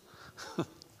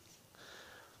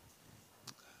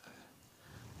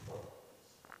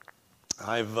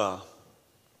 I've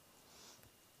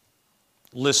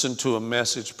listened to a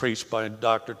message preached by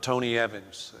Dr. Tony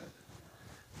Evans.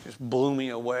 It just blew me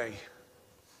away.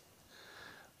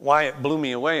 Why it blew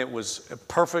me away, it was a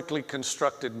perfectly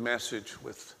constructed message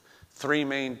with 3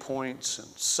 main points and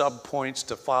sub-points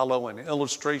to follow and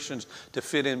illustrations to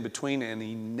fit in between, and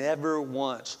he never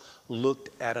once looked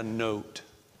at a note.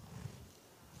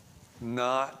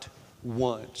 Not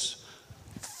once.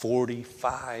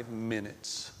 45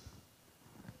 minutes.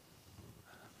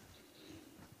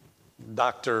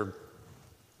 Dr.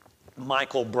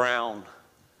 Michael Brown,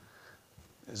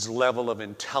 his level of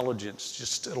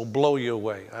intelligence, it'll blow you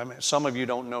away. I mean, some of you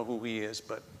don't know who he is,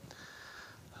 but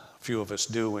a few of us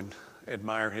do and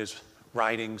admire his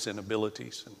writings and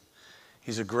abilities. And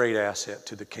he's a great asset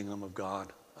to the kingdom of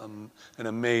God, an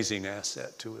amazing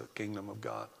asset to the kingdom of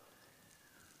God.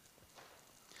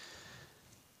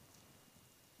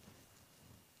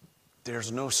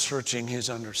 There's no searching His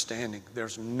understanding.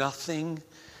 There's nothing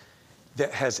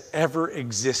that has ever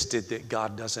existed that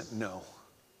God doesn't know.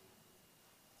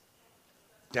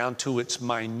 Down to its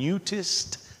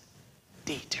minutest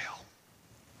detail.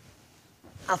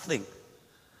 Nothing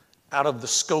out of the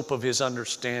scope of His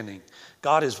understanding.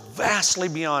 God is vastly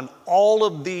beyond all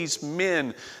of these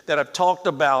men that I've talked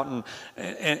about.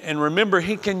 And remember,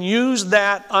 He can use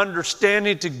that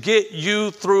understanding to get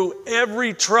you through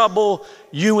every trouble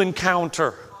you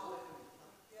encounter.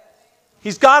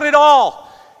 He's got it all.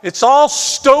 It's all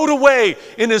stowed away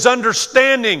in His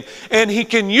understanding, and He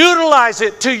can utilize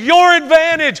it to your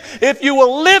advantage if you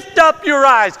will lift up your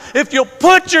eyes, if you'll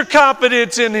put your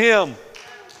confidence in Him.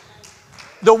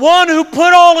 The one who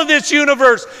put all of this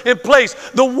universe in place,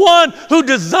 the one who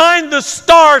designed the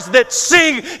stars that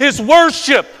sing His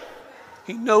worship.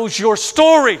 He knows your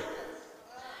story.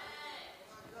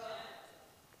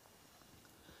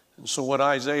 And so what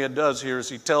Isaiah does here is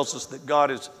he tells us that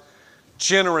God is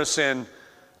generous and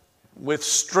with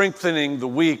strengthening the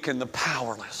weak and the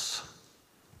powerless.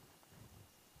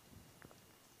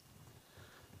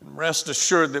 And rest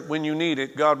assured that when you need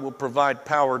it, God will provide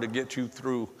power to get you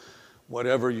through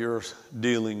whatever you're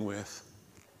dealing with.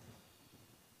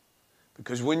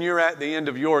 Because when you're at the end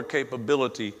of your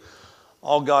capability,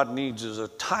 all God needs is a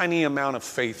tiny amount of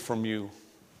faith from you.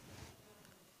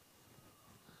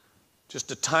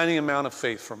 Just a tiny amount of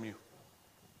faith from you.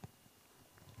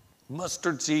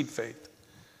 Mustard seed faith.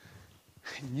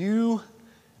 And you,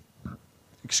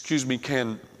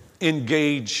 can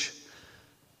engage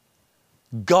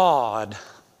God,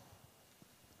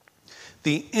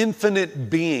 the infinite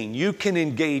being. You can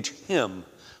engage Him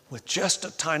with just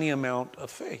a tiny amount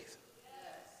of faith.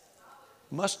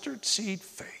 Mustard seed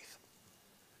faith.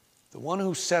 The one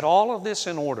who set all of this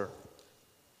in order.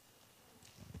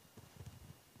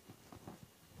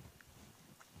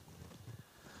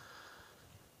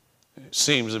 It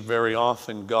seems that very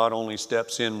often God only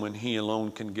steps in when He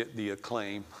alone can get the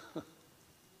acclaim.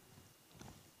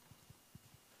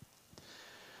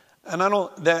 And I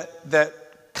don't,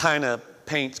 that kind of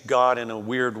paints God in a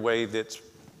weird way that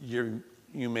you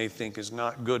may think is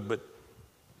not good, but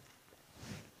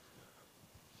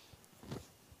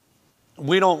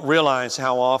we don't realize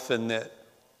how often that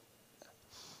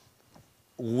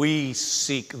we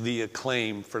seek the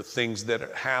acclaim for things that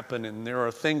happen, and there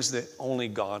are things that only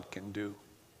God can do.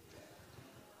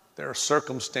 There are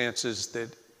circumstances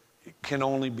that it can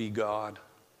only be God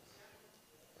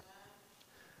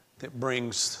that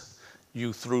brings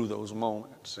you through those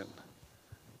moments. And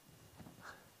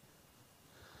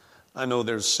I know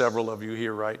there's several of you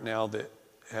here right now that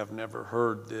have never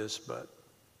heard this, but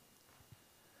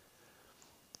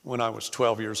when I was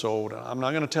 12 years old, I'm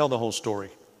not going to tell the whole story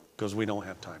because we don't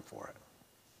have time for it.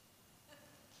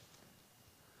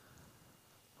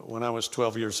 But when I was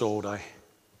 12 years old, I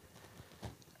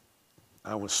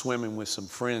was swimming with some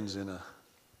friends in a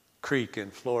creek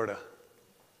in Florida.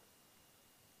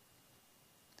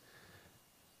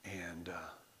 And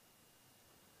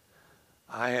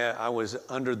I was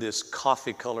under this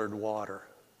coffee-colored water.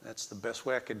 That's the best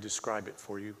way I could describe it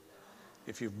for you.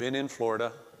 If you've been in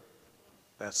Florida,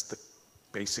 that's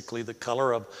basically the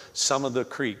color of some of the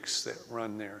creeks that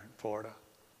run there in Florida.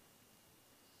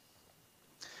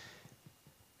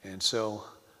 And so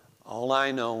all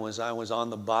I know was I was on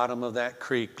the bottom of that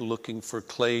creek looking for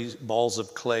balls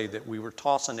of clay that we were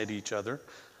tossing at each other,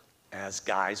 as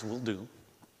guys will do.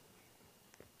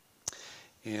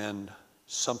 And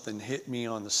something hit me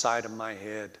on the side of my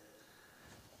head.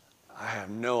 I have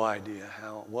no idea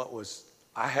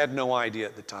I had no idea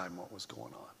at the time what was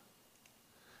going on.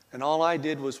 And all I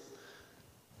did was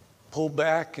pull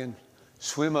back and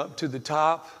swim up to the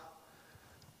top.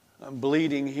 I'm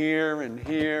bleeding here and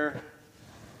here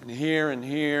and here and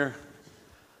here.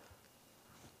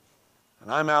 And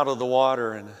I'm out of the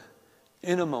water, and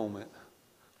in a moment,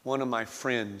 one of my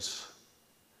friends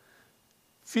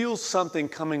feels something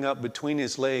coming up between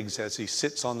his legs as he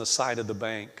sits on the side of the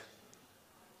bank.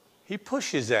 He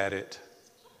pushes at it,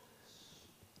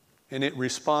 and it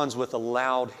responds with a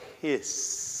loud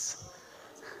hiss,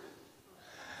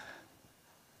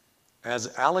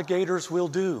 as alligators will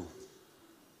do.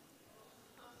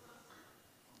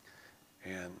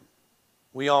 And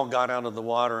we all got out of the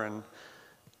water, and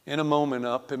in a moment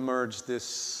up emerged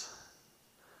this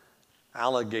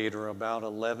alligator about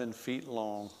 11 feet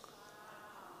long.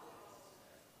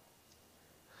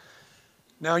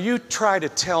 Now you try to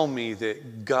tell me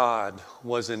that God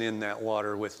wasn't in that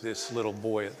water with this little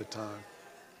boy at the time.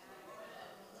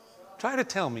 Try to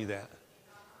tell me that.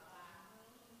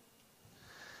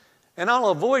 And I'll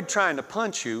avoid trying to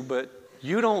punch you, but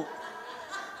you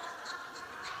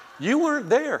weren't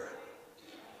there.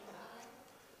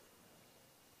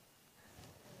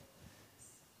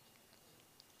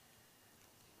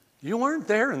 You weren't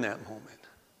there in that moment.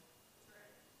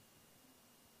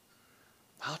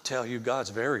 I'll tell you, God's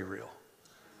very real.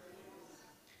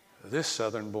 This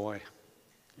southern boy,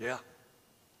 yeah.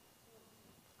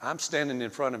 I'm standing in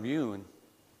front of you, and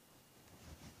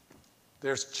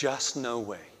there's just no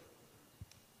way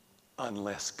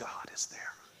unless God is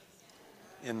there.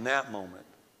 In that moment.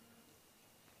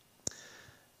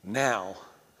 Now,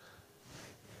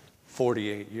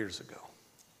 48 years ago.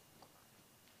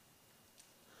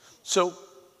 So,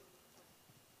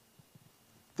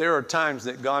 there are times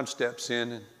that God steps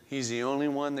in and He's the only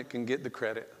one that can get the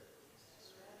credit.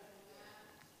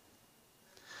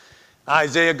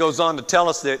 Isaiah goes on to tell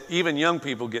us that even young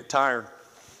people get tired.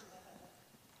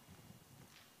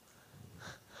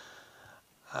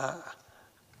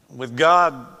 With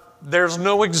God, there's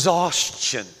no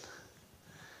exhaustion.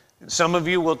 And some of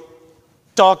you will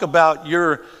talk about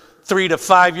your 3 to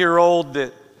 5 year old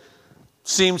that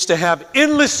seems to have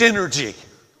endless energy,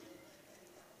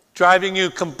 driving you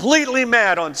completely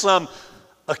mad on some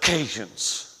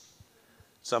occasions.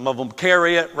 Some of them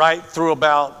carry it right through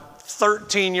about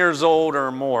 13 years old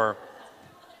or more.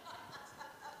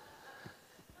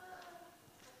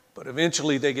 But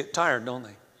eventually they get tired, don't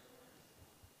they?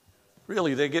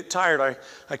 Really, they get tired.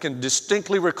 I can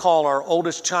distinctly recall our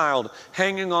oldest child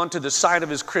hanging on to the side of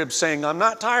his crib saying, I'm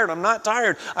not tired, I'm not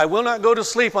tired. I will not go to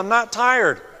sleep, I'm not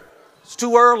tired. It's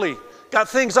too early. Got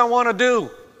things I want to do.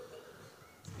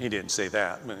 He didn't say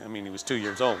that. I mean, he was 2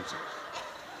 years old.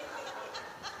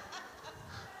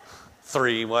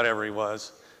 3, whatever he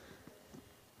was.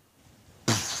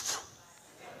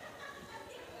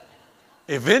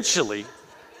 Eventually,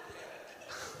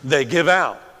 they give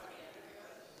out.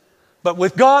 But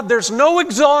with God, there's no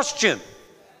exhaustion.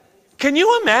 Can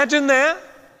you imagine that?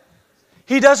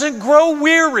 He doesn't grow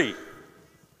weary.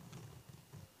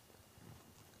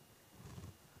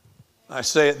 I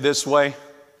say it this way.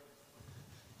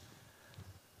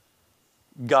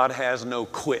 God has no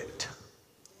quit.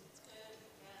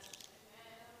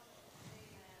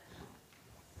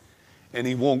 And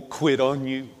He won't quit on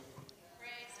you.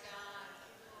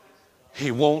 He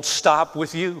won't stop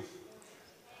with you.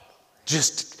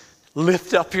 Just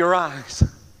lift up your eyes.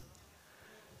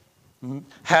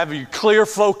 Have your clear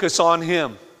focus on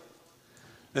Him.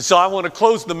 And so I want to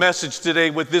close the message today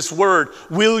with this word,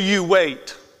 will you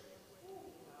wait?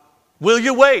 Will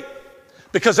you wait?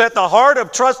 Because at the heart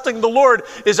of trusting the Lord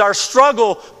is our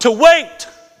struggle to wait.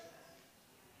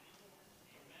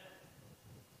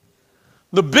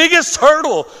 The biggest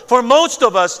hurdle for most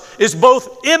of us is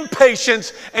both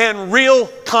impatience and real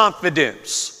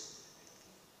confidence.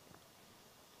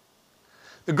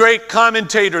 The great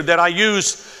commentator that I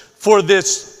use for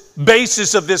this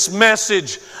basis of this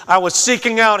message, I was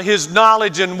seeking out his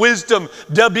knowledge and wisdom.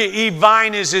 W.E.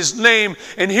 Vine is his name.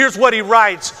 And here's what he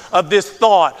writes of this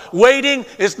thought. Waiting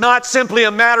is not simply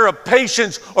a matter of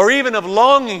patience or even of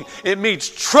longing. It means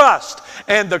trust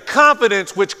and the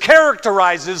confidence which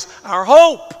characterizes our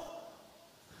hope.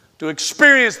 To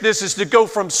experience this is to go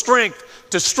from strength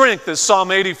to strength, as Psalm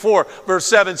 84 verse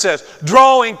 7 says,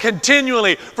 drawing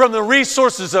continually from the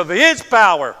resources of His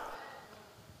power.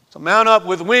 To mount up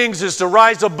with wings is to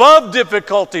rise above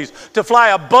difficulties, to fly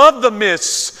above the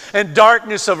mists and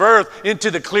darkness of earth into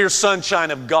the clear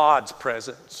sunshine of God's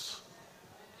presence.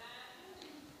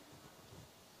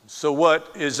 So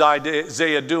what is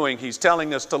Isaiah doing? He's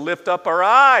telling us to lift up our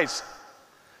eyes.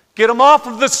 Get them off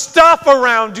of the stuff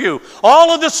around you,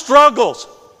 all of the struggles.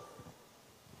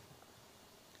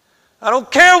 I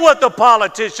don't care what the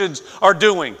politicians are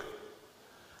doing.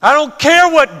 I don't care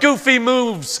what goofy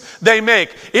moves they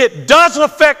make. It does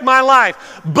affect my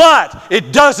life, but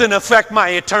it doesn't affect my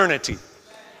eternity.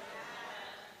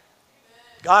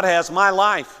 God has my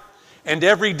life and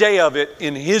every day of it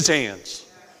in His hands.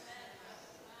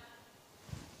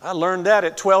 I learned that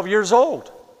at 12 years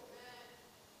old.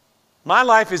 My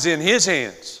life is in His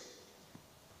hands.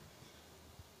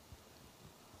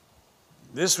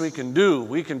 This we can do.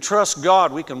 We can trust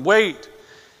God. We can wait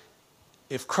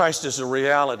if Christ is a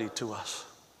reality to us.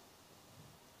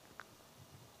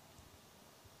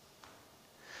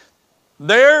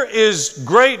 There is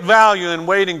great value in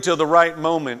waiting till the right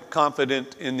moment,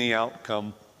 confident in the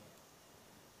outcome.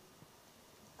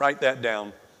 Write that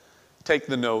down. Take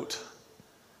the note.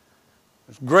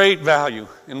 There's great value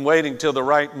in waiting till the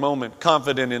right moment,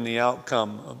 confident in the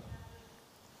outcome.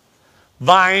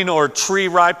 Vine or tree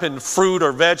ripened fruit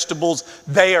or vegetables,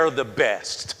 they are the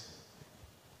best.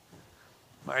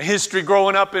 My history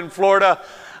growing up in Florida,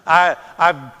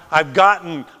 I've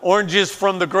gotten oranges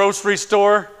from the grocery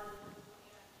store.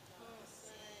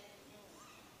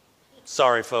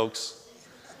 Sorry, folks.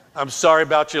 I'm sorry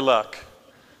about your luck.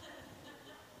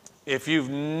 If you've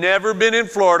never been in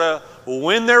Florida,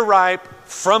 when they're ripe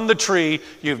from the tree,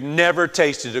 you've never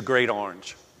tasted a great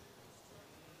orange.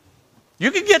 You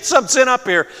can get some sent up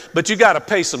here, but you got to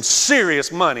pay some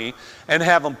serious money and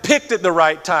have them picked at the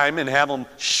right time and have them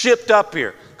shipped up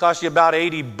here. Cost you about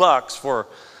 $80 for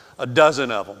a dozen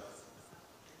of them.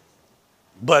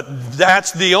 But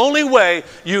that's the only way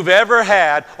you've ever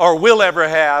had or will ever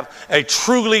have a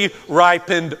truly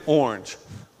ripened orange.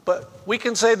 But we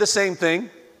can say the same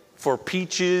thing for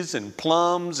peaches and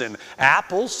plums and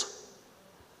apples,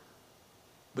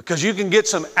 because you can get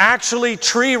some actually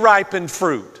tree ripened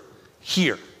fruit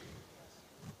here.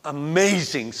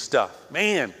 Amazing stuff.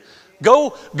 Man,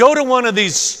 go to one of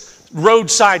these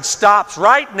roadside stops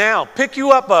right now. Pick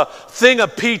you up a thing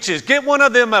of peaches. Get one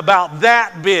of them about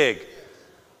that big.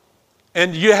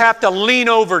 And you have to lean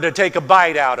over to take a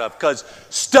bite out of, because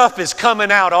stuff is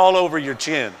coming out all over your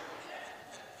chin.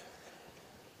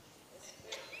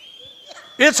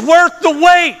 It's worth the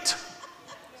wait.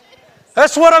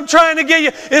 That's what I'm trying to get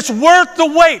you. It's worth the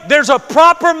wait. There's a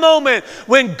proper moment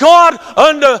when God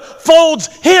unfolds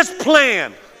His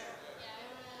plan.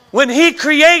 When He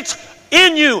creates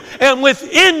in you and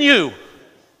within you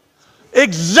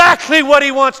exactly what He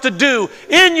wants to do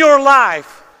in your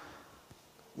life.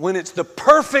 When it's the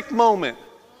perfect moment,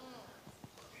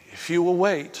 if you will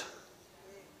wait,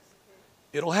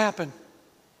 it'll happen.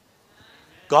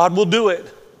 God will do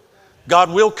it.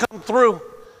 God will come through.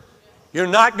 You're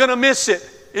not going to miss it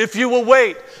if you will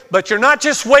wait. But you're not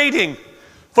just waiting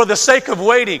for the sake of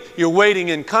waiting. You're waiting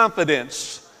in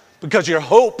confidence because your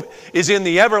hope is in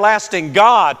the everlasting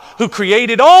God who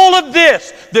created all of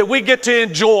this that we get to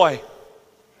enjoy.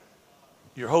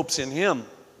 Your hope's in Him.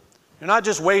 You're not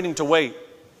just waiting to wait.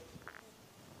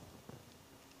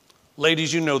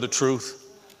 Ladies, you know the truth.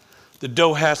 The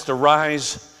dough has to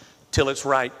rise till it's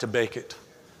right to bake it.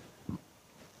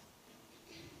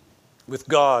 With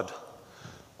God,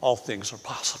 all things are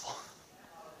possible.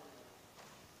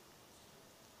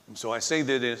 And so I say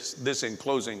this in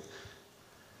closing.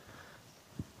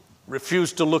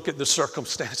 Refuse to look at the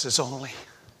circumstances only.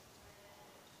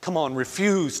 Come on,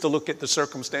 refuse to look at the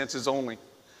circumstances only.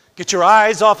 Get your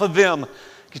eyes off of them.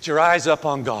 Get your eyes up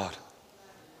on God.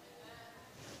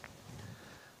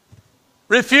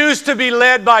 Refuse to be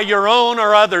led by your own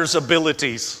or others'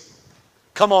 abilities.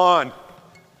 Come on.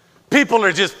 People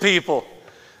are just people.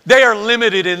 They are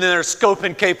limited in their scope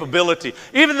and capability.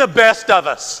 Even the best of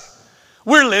us,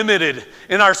 we're limited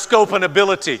in our scope and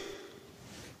ability.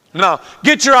 Now,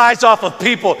 get your eyes off of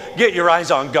people. Get your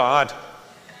eyes on God.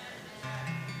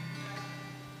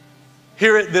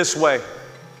 Hear it this way.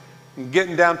 I'm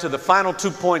getting down to the final 2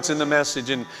 points in the message,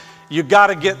 and you got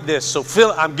to get this. So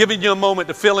I'm giving you a moment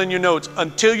to fill in your notes.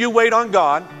 Until you wait on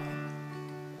God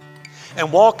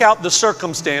and walk out the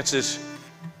circumstances,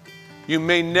 you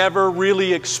may never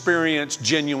really experience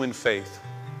genuine faith.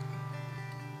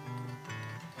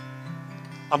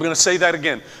 I'm going to say that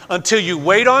again. Until you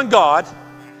wait on God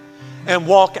and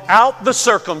walk out the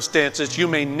circumstances, you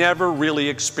may never really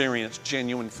experience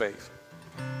genuine faith.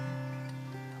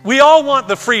 We all want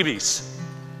the freebies.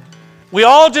 We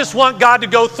all just want God to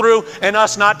go through and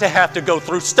us not to have to go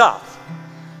through stuff.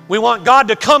 We want God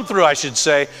to come through, I should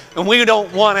say, and we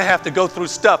don't want to have to go through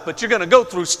stuff, but you're going to go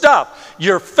through stuff.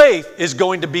 Your faith is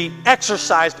going to be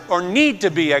exercised or need to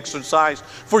be exercised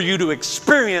for you to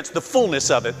experience the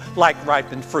fullness of it like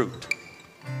ripened fruit.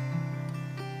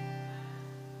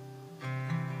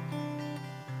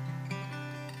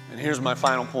 And here's my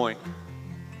final point.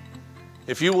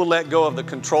 If you will let go of the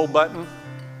control button,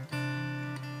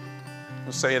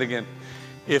 I'll say it again.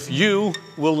 If you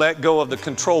will let go of the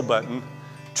control button,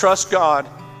 trust God,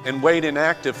 and wait in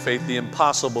active faith, the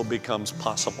impossible becomes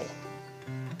possible.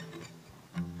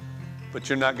 But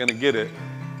you're not going to get it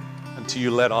until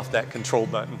you let off that control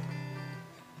button.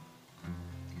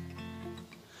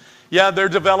 Yeah, they're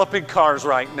developing cars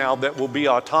right now that will be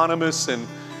autonomous and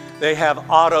they have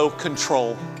auto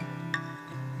control.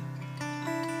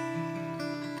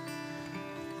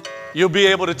 You'll be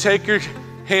able to take your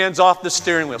hands off the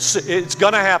steering wheel. It's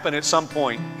going to happen at some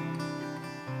point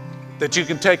that you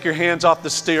can take your hands off the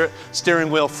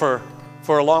steering wheel for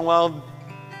a long while.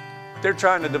 They're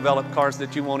trying to develop cars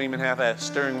that you won't even have a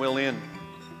steering wheel in.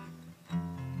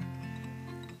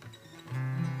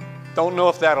 Don't know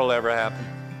if that'll ever happen,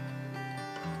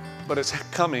 but it's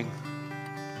coming.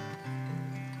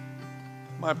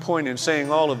 My point in saying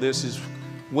all of this is,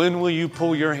 when will you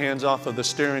pull your hands off of the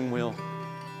steering wheel?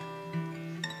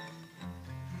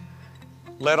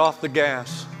 Let off the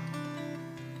gas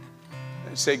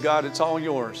and say, God, it's all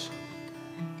yours.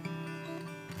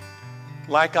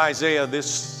 Like Isaiah, this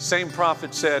same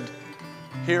prophet said,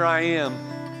 here I am,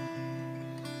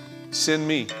 send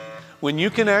me. When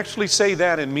you can actually say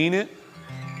that and mean it,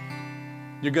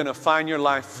 you're going to find your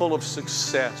life full of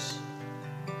success.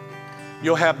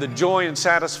 You'll have the joy and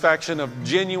satisfaction of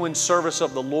genuine service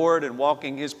of the Lord and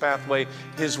walking His pathway,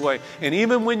 His way. And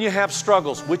even when you have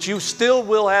struggles, which you still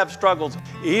will have struggles,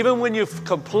 even when you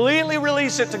completely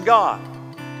release it to God,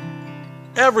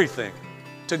 everything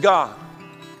to God,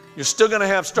 you're still going to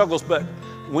have struggles. But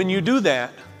when you do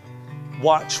that,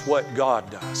 watch what God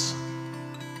does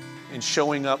in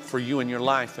showing up for you in your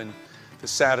life and the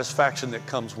satisfaction that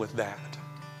comes with that.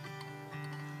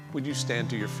 Would you stand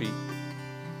to your feet?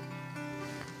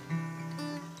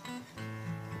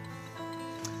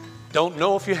 Don't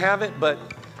know if you have it, but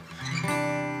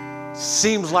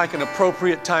seems like an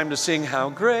appropriate time to sing How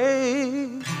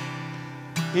Great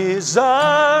Is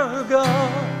Our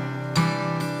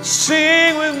God.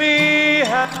 Sing with me,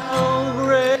 how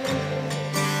great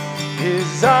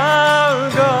is our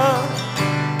God.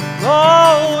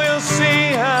 Oh, we'll sing.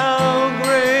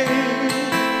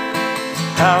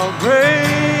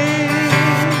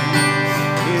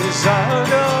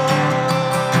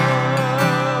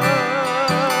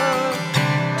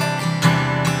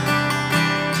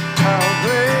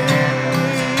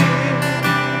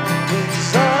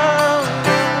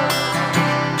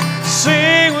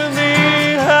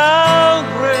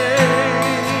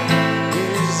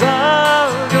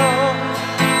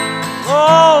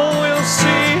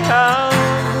 see how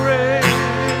great,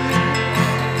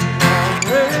 how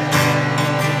great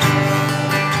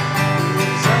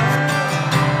is our.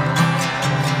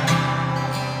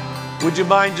 Would you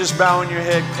mind just bowing your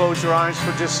head, close your eyes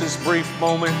for just this brief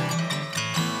moment?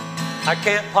 I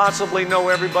can't possibly know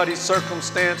everybody's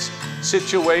circumstance,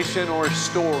 situation, or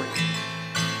story.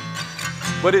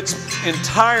 But it's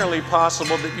entirely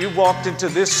possible that you walked into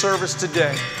this service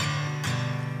today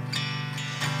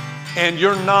and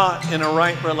you're not in a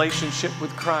right relationship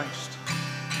with Christ.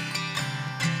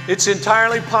 It's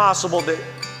entirely possible that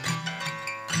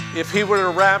if He were to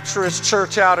rapture His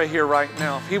church out of here right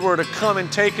now, if He were to come and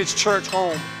take His church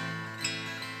home,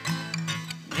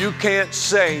 you can't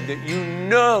say that you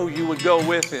know you would go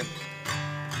with Him.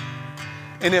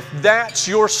 And if that's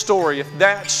your story, if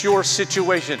that's your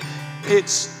situation,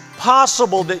 it's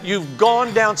possible that you've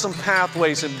gone down some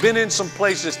pathways and been in some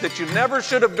places that you never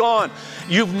should have gone.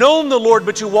 You've known the Lord,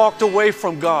 but you walked away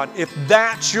from God. If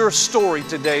that's your story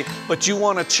today, but you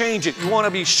want to change it, you want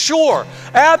to be sure,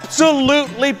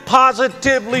 absolutely,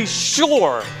 positively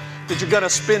sure that you're going to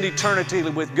spend eternity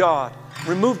with God,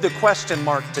 remove the question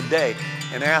mark today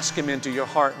and ask Him into your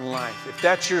heart and life. If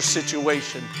that's your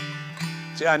situation,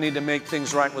 say, I need to make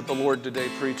things right with the Lord today,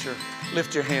 preacher.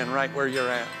 Lift your hand right where you're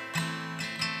at.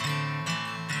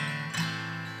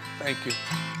 Thank you.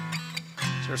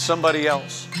 Is there somebody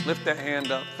else? Lift that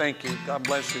hand up. Thank you. God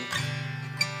bless you.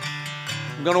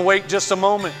 I'm going to wait just a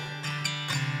moment.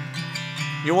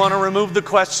 You want to remove the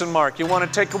question mark. You want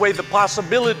to take away the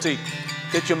possibility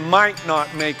that you might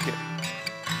not make it.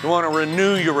 You want to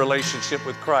renew your relationship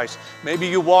with Christ. Maybe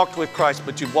you walked with Christ,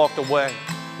 but you've walked away.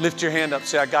 Lift your hand up.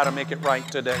 Say, I got to make it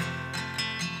right today.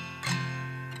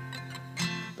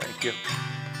 Thank you.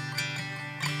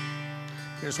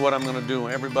 Here's what I'm going to do.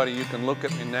 Everybody, you can look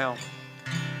at me now.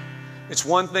 It's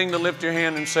one thing to lift your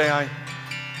hand and say, I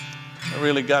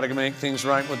really got to make things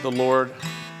right with the Lord.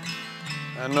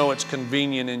 I know it's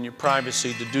convenient in your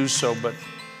privacy to do so, but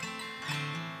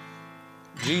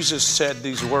Jesus said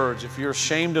these words, if you're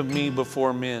ashamed of me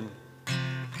before men,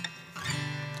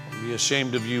 I'll be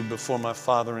ashamed of you before my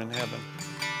Father in heaven.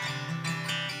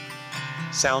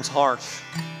 Sounds harsh.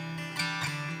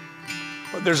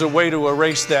 But there's a way to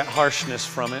erase that harshness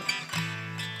from it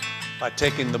by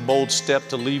taking the bold step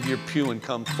to leave your pew and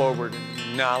come forward and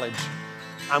acknowledge,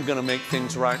 I'm going to make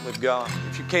things right with God.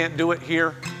 If you can't do it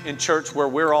here in church where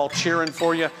we're all cheering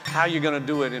for you, how are you going to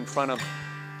do it in front of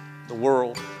the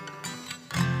world?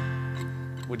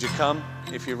 Would you come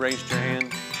if you raised your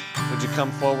hand? Would you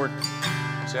come forward?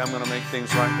 Say, I'm going to make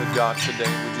things right with God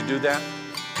today. Would you do that?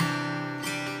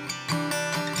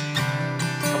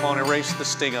 Come on, erase the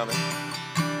sting of it.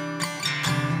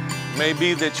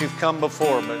 Maybe that you've come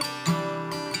before, but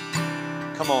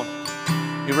come on.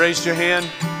 You raised your hand.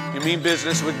 You mean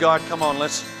business with God. Come on,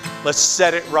 let's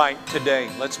set it right today.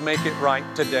 Let's make it right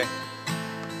today.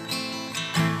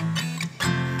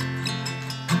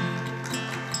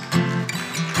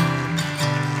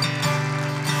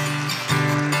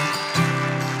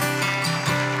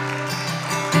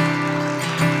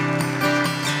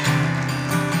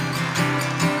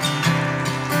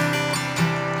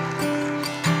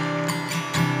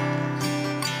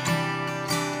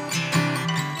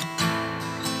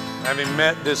 Having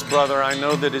met this brother, I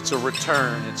know that it's a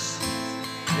return.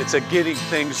 It's a getting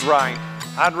things right.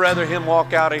 I'd rather him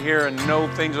walk out of here and know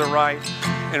things are right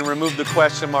and remove the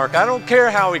question mark. I don't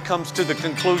care how he comes to the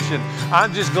conclusion.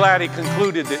 I'm just glad he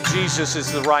concluded that Jesus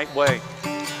is the right way.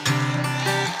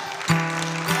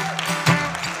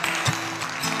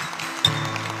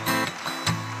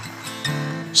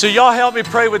 So y'all help me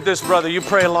pray with this brother. You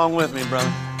pray along with me,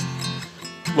 brother.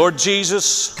 Lord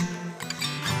Jesus,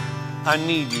 I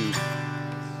need you.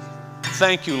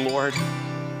 Thank you, Lord,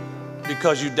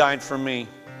 because you died for me.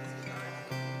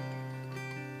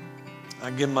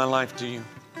 I give my life to you.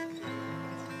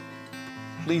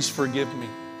 Please forgive me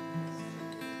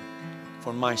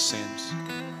for my sins.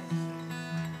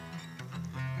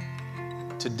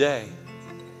 Today,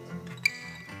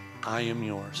 I am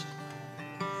yours.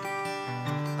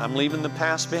 I'm leaving the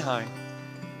past behind.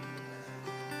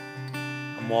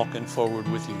 I'm walking forward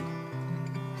with you.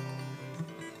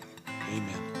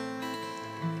 Amen.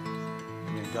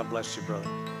 Amen. God bless you, brother.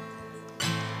 God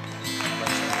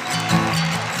bless you.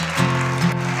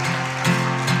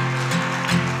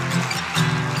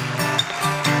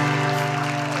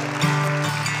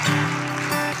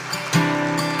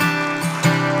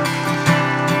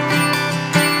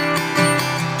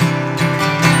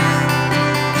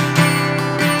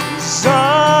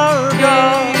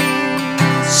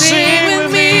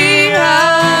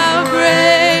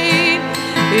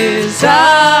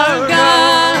 Our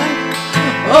God,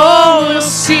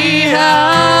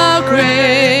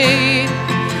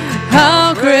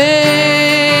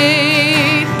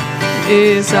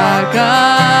 our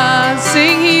God.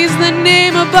 Sing, He's the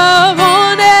name above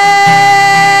all names.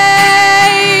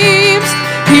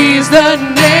 He's the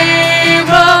name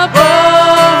above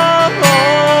all names.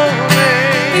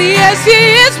 Yes, He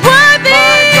is worthy.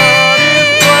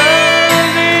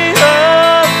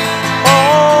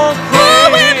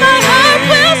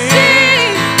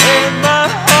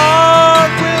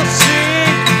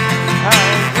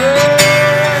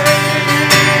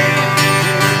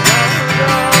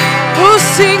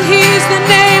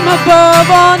 Above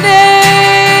all names,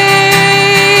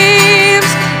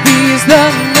 He's the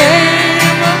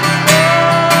name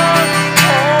above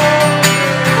all names.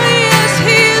 Yes,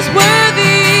 He is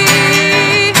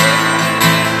worthy.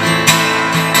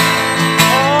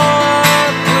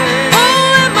 Oh,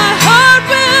 and my heart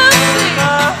will sing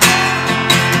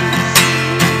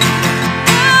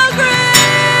how great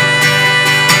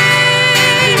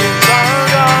is our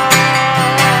God.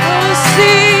 Oh,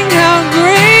 sing how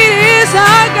great is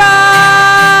our God.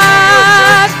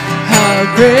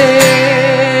 Great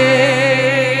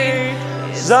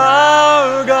is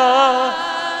our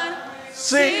God.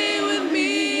 Sing with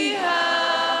me,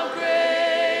 how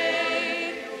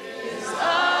great is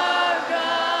our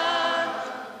God.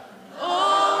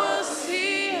 Oh, we'll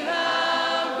see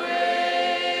how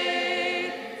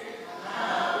great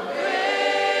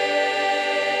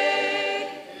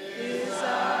is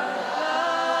our God.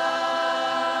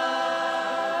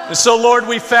 And so, Lord,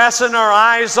 we fasten our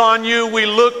eyes on you. We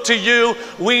look to you.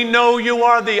 We know you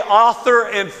are the author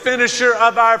and finisher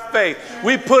of our faith.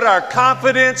 We put our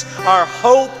confidence, our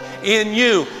hope in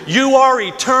you. You are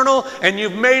eternal, and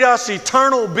you've made us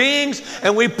eternal beings,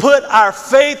 and we put our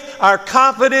faith, our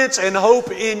confidence, and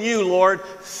hope in you, Lord.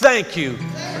 Thank you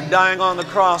for dying on the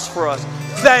cross for us.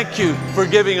 Thank you for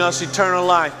giving us eternal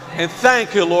life. And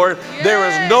thank you, Lord, there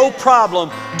is no problem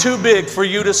too big for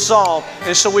you to solve.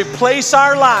 And so we place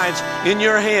our lives in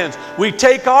your hands. We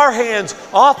take our hands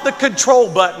off the control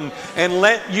button and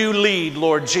let you lead,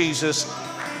 Lord Jesus. In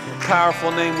your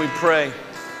powerful name we pray.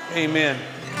 Amen.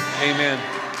 Amen.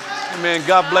 Amen.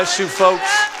 God bless you, folks.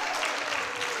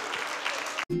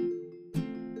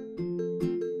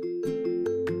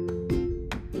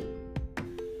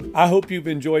 I hope you've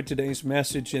enjoyed today's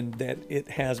message and that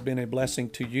it has been a blessing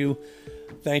to you.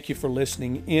 Thank you for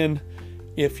listening in.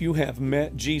 If you have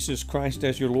met Jesus Christ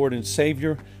as your Lord and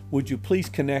Savior, would you please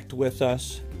connect with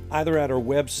us either at our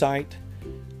website,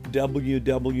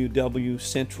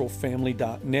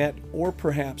 www.centralfamily.net, or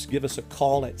perhaps give us a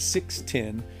call at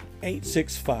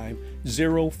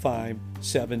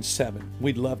 610-865-0577.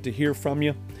 We'd love to hear from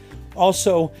you.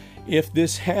 Also, if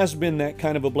this has been that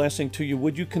kind of a blessing to you,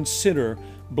 would you consider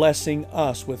blessing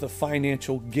us with a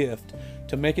financial gift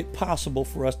to make it possible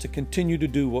for us to continue to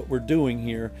do what we're doing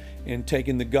here in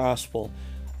taking the gospel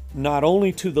not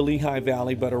only to the Lehigh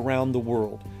Valley but around the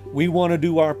world. We want to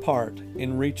do our part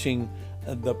in reaching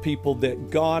the people that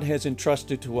God has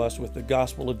entrusted to us with the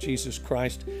gospel of Jesus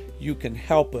Christ. You can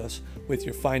help us with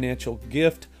your financial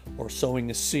gift or sowing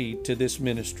a seed to this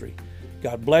ministry.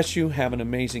 God bless you. Have an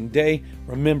amazing day.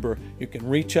 Remember, you can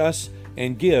reach us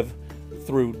and give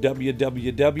through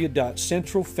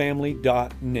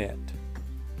www.centralfamily.net.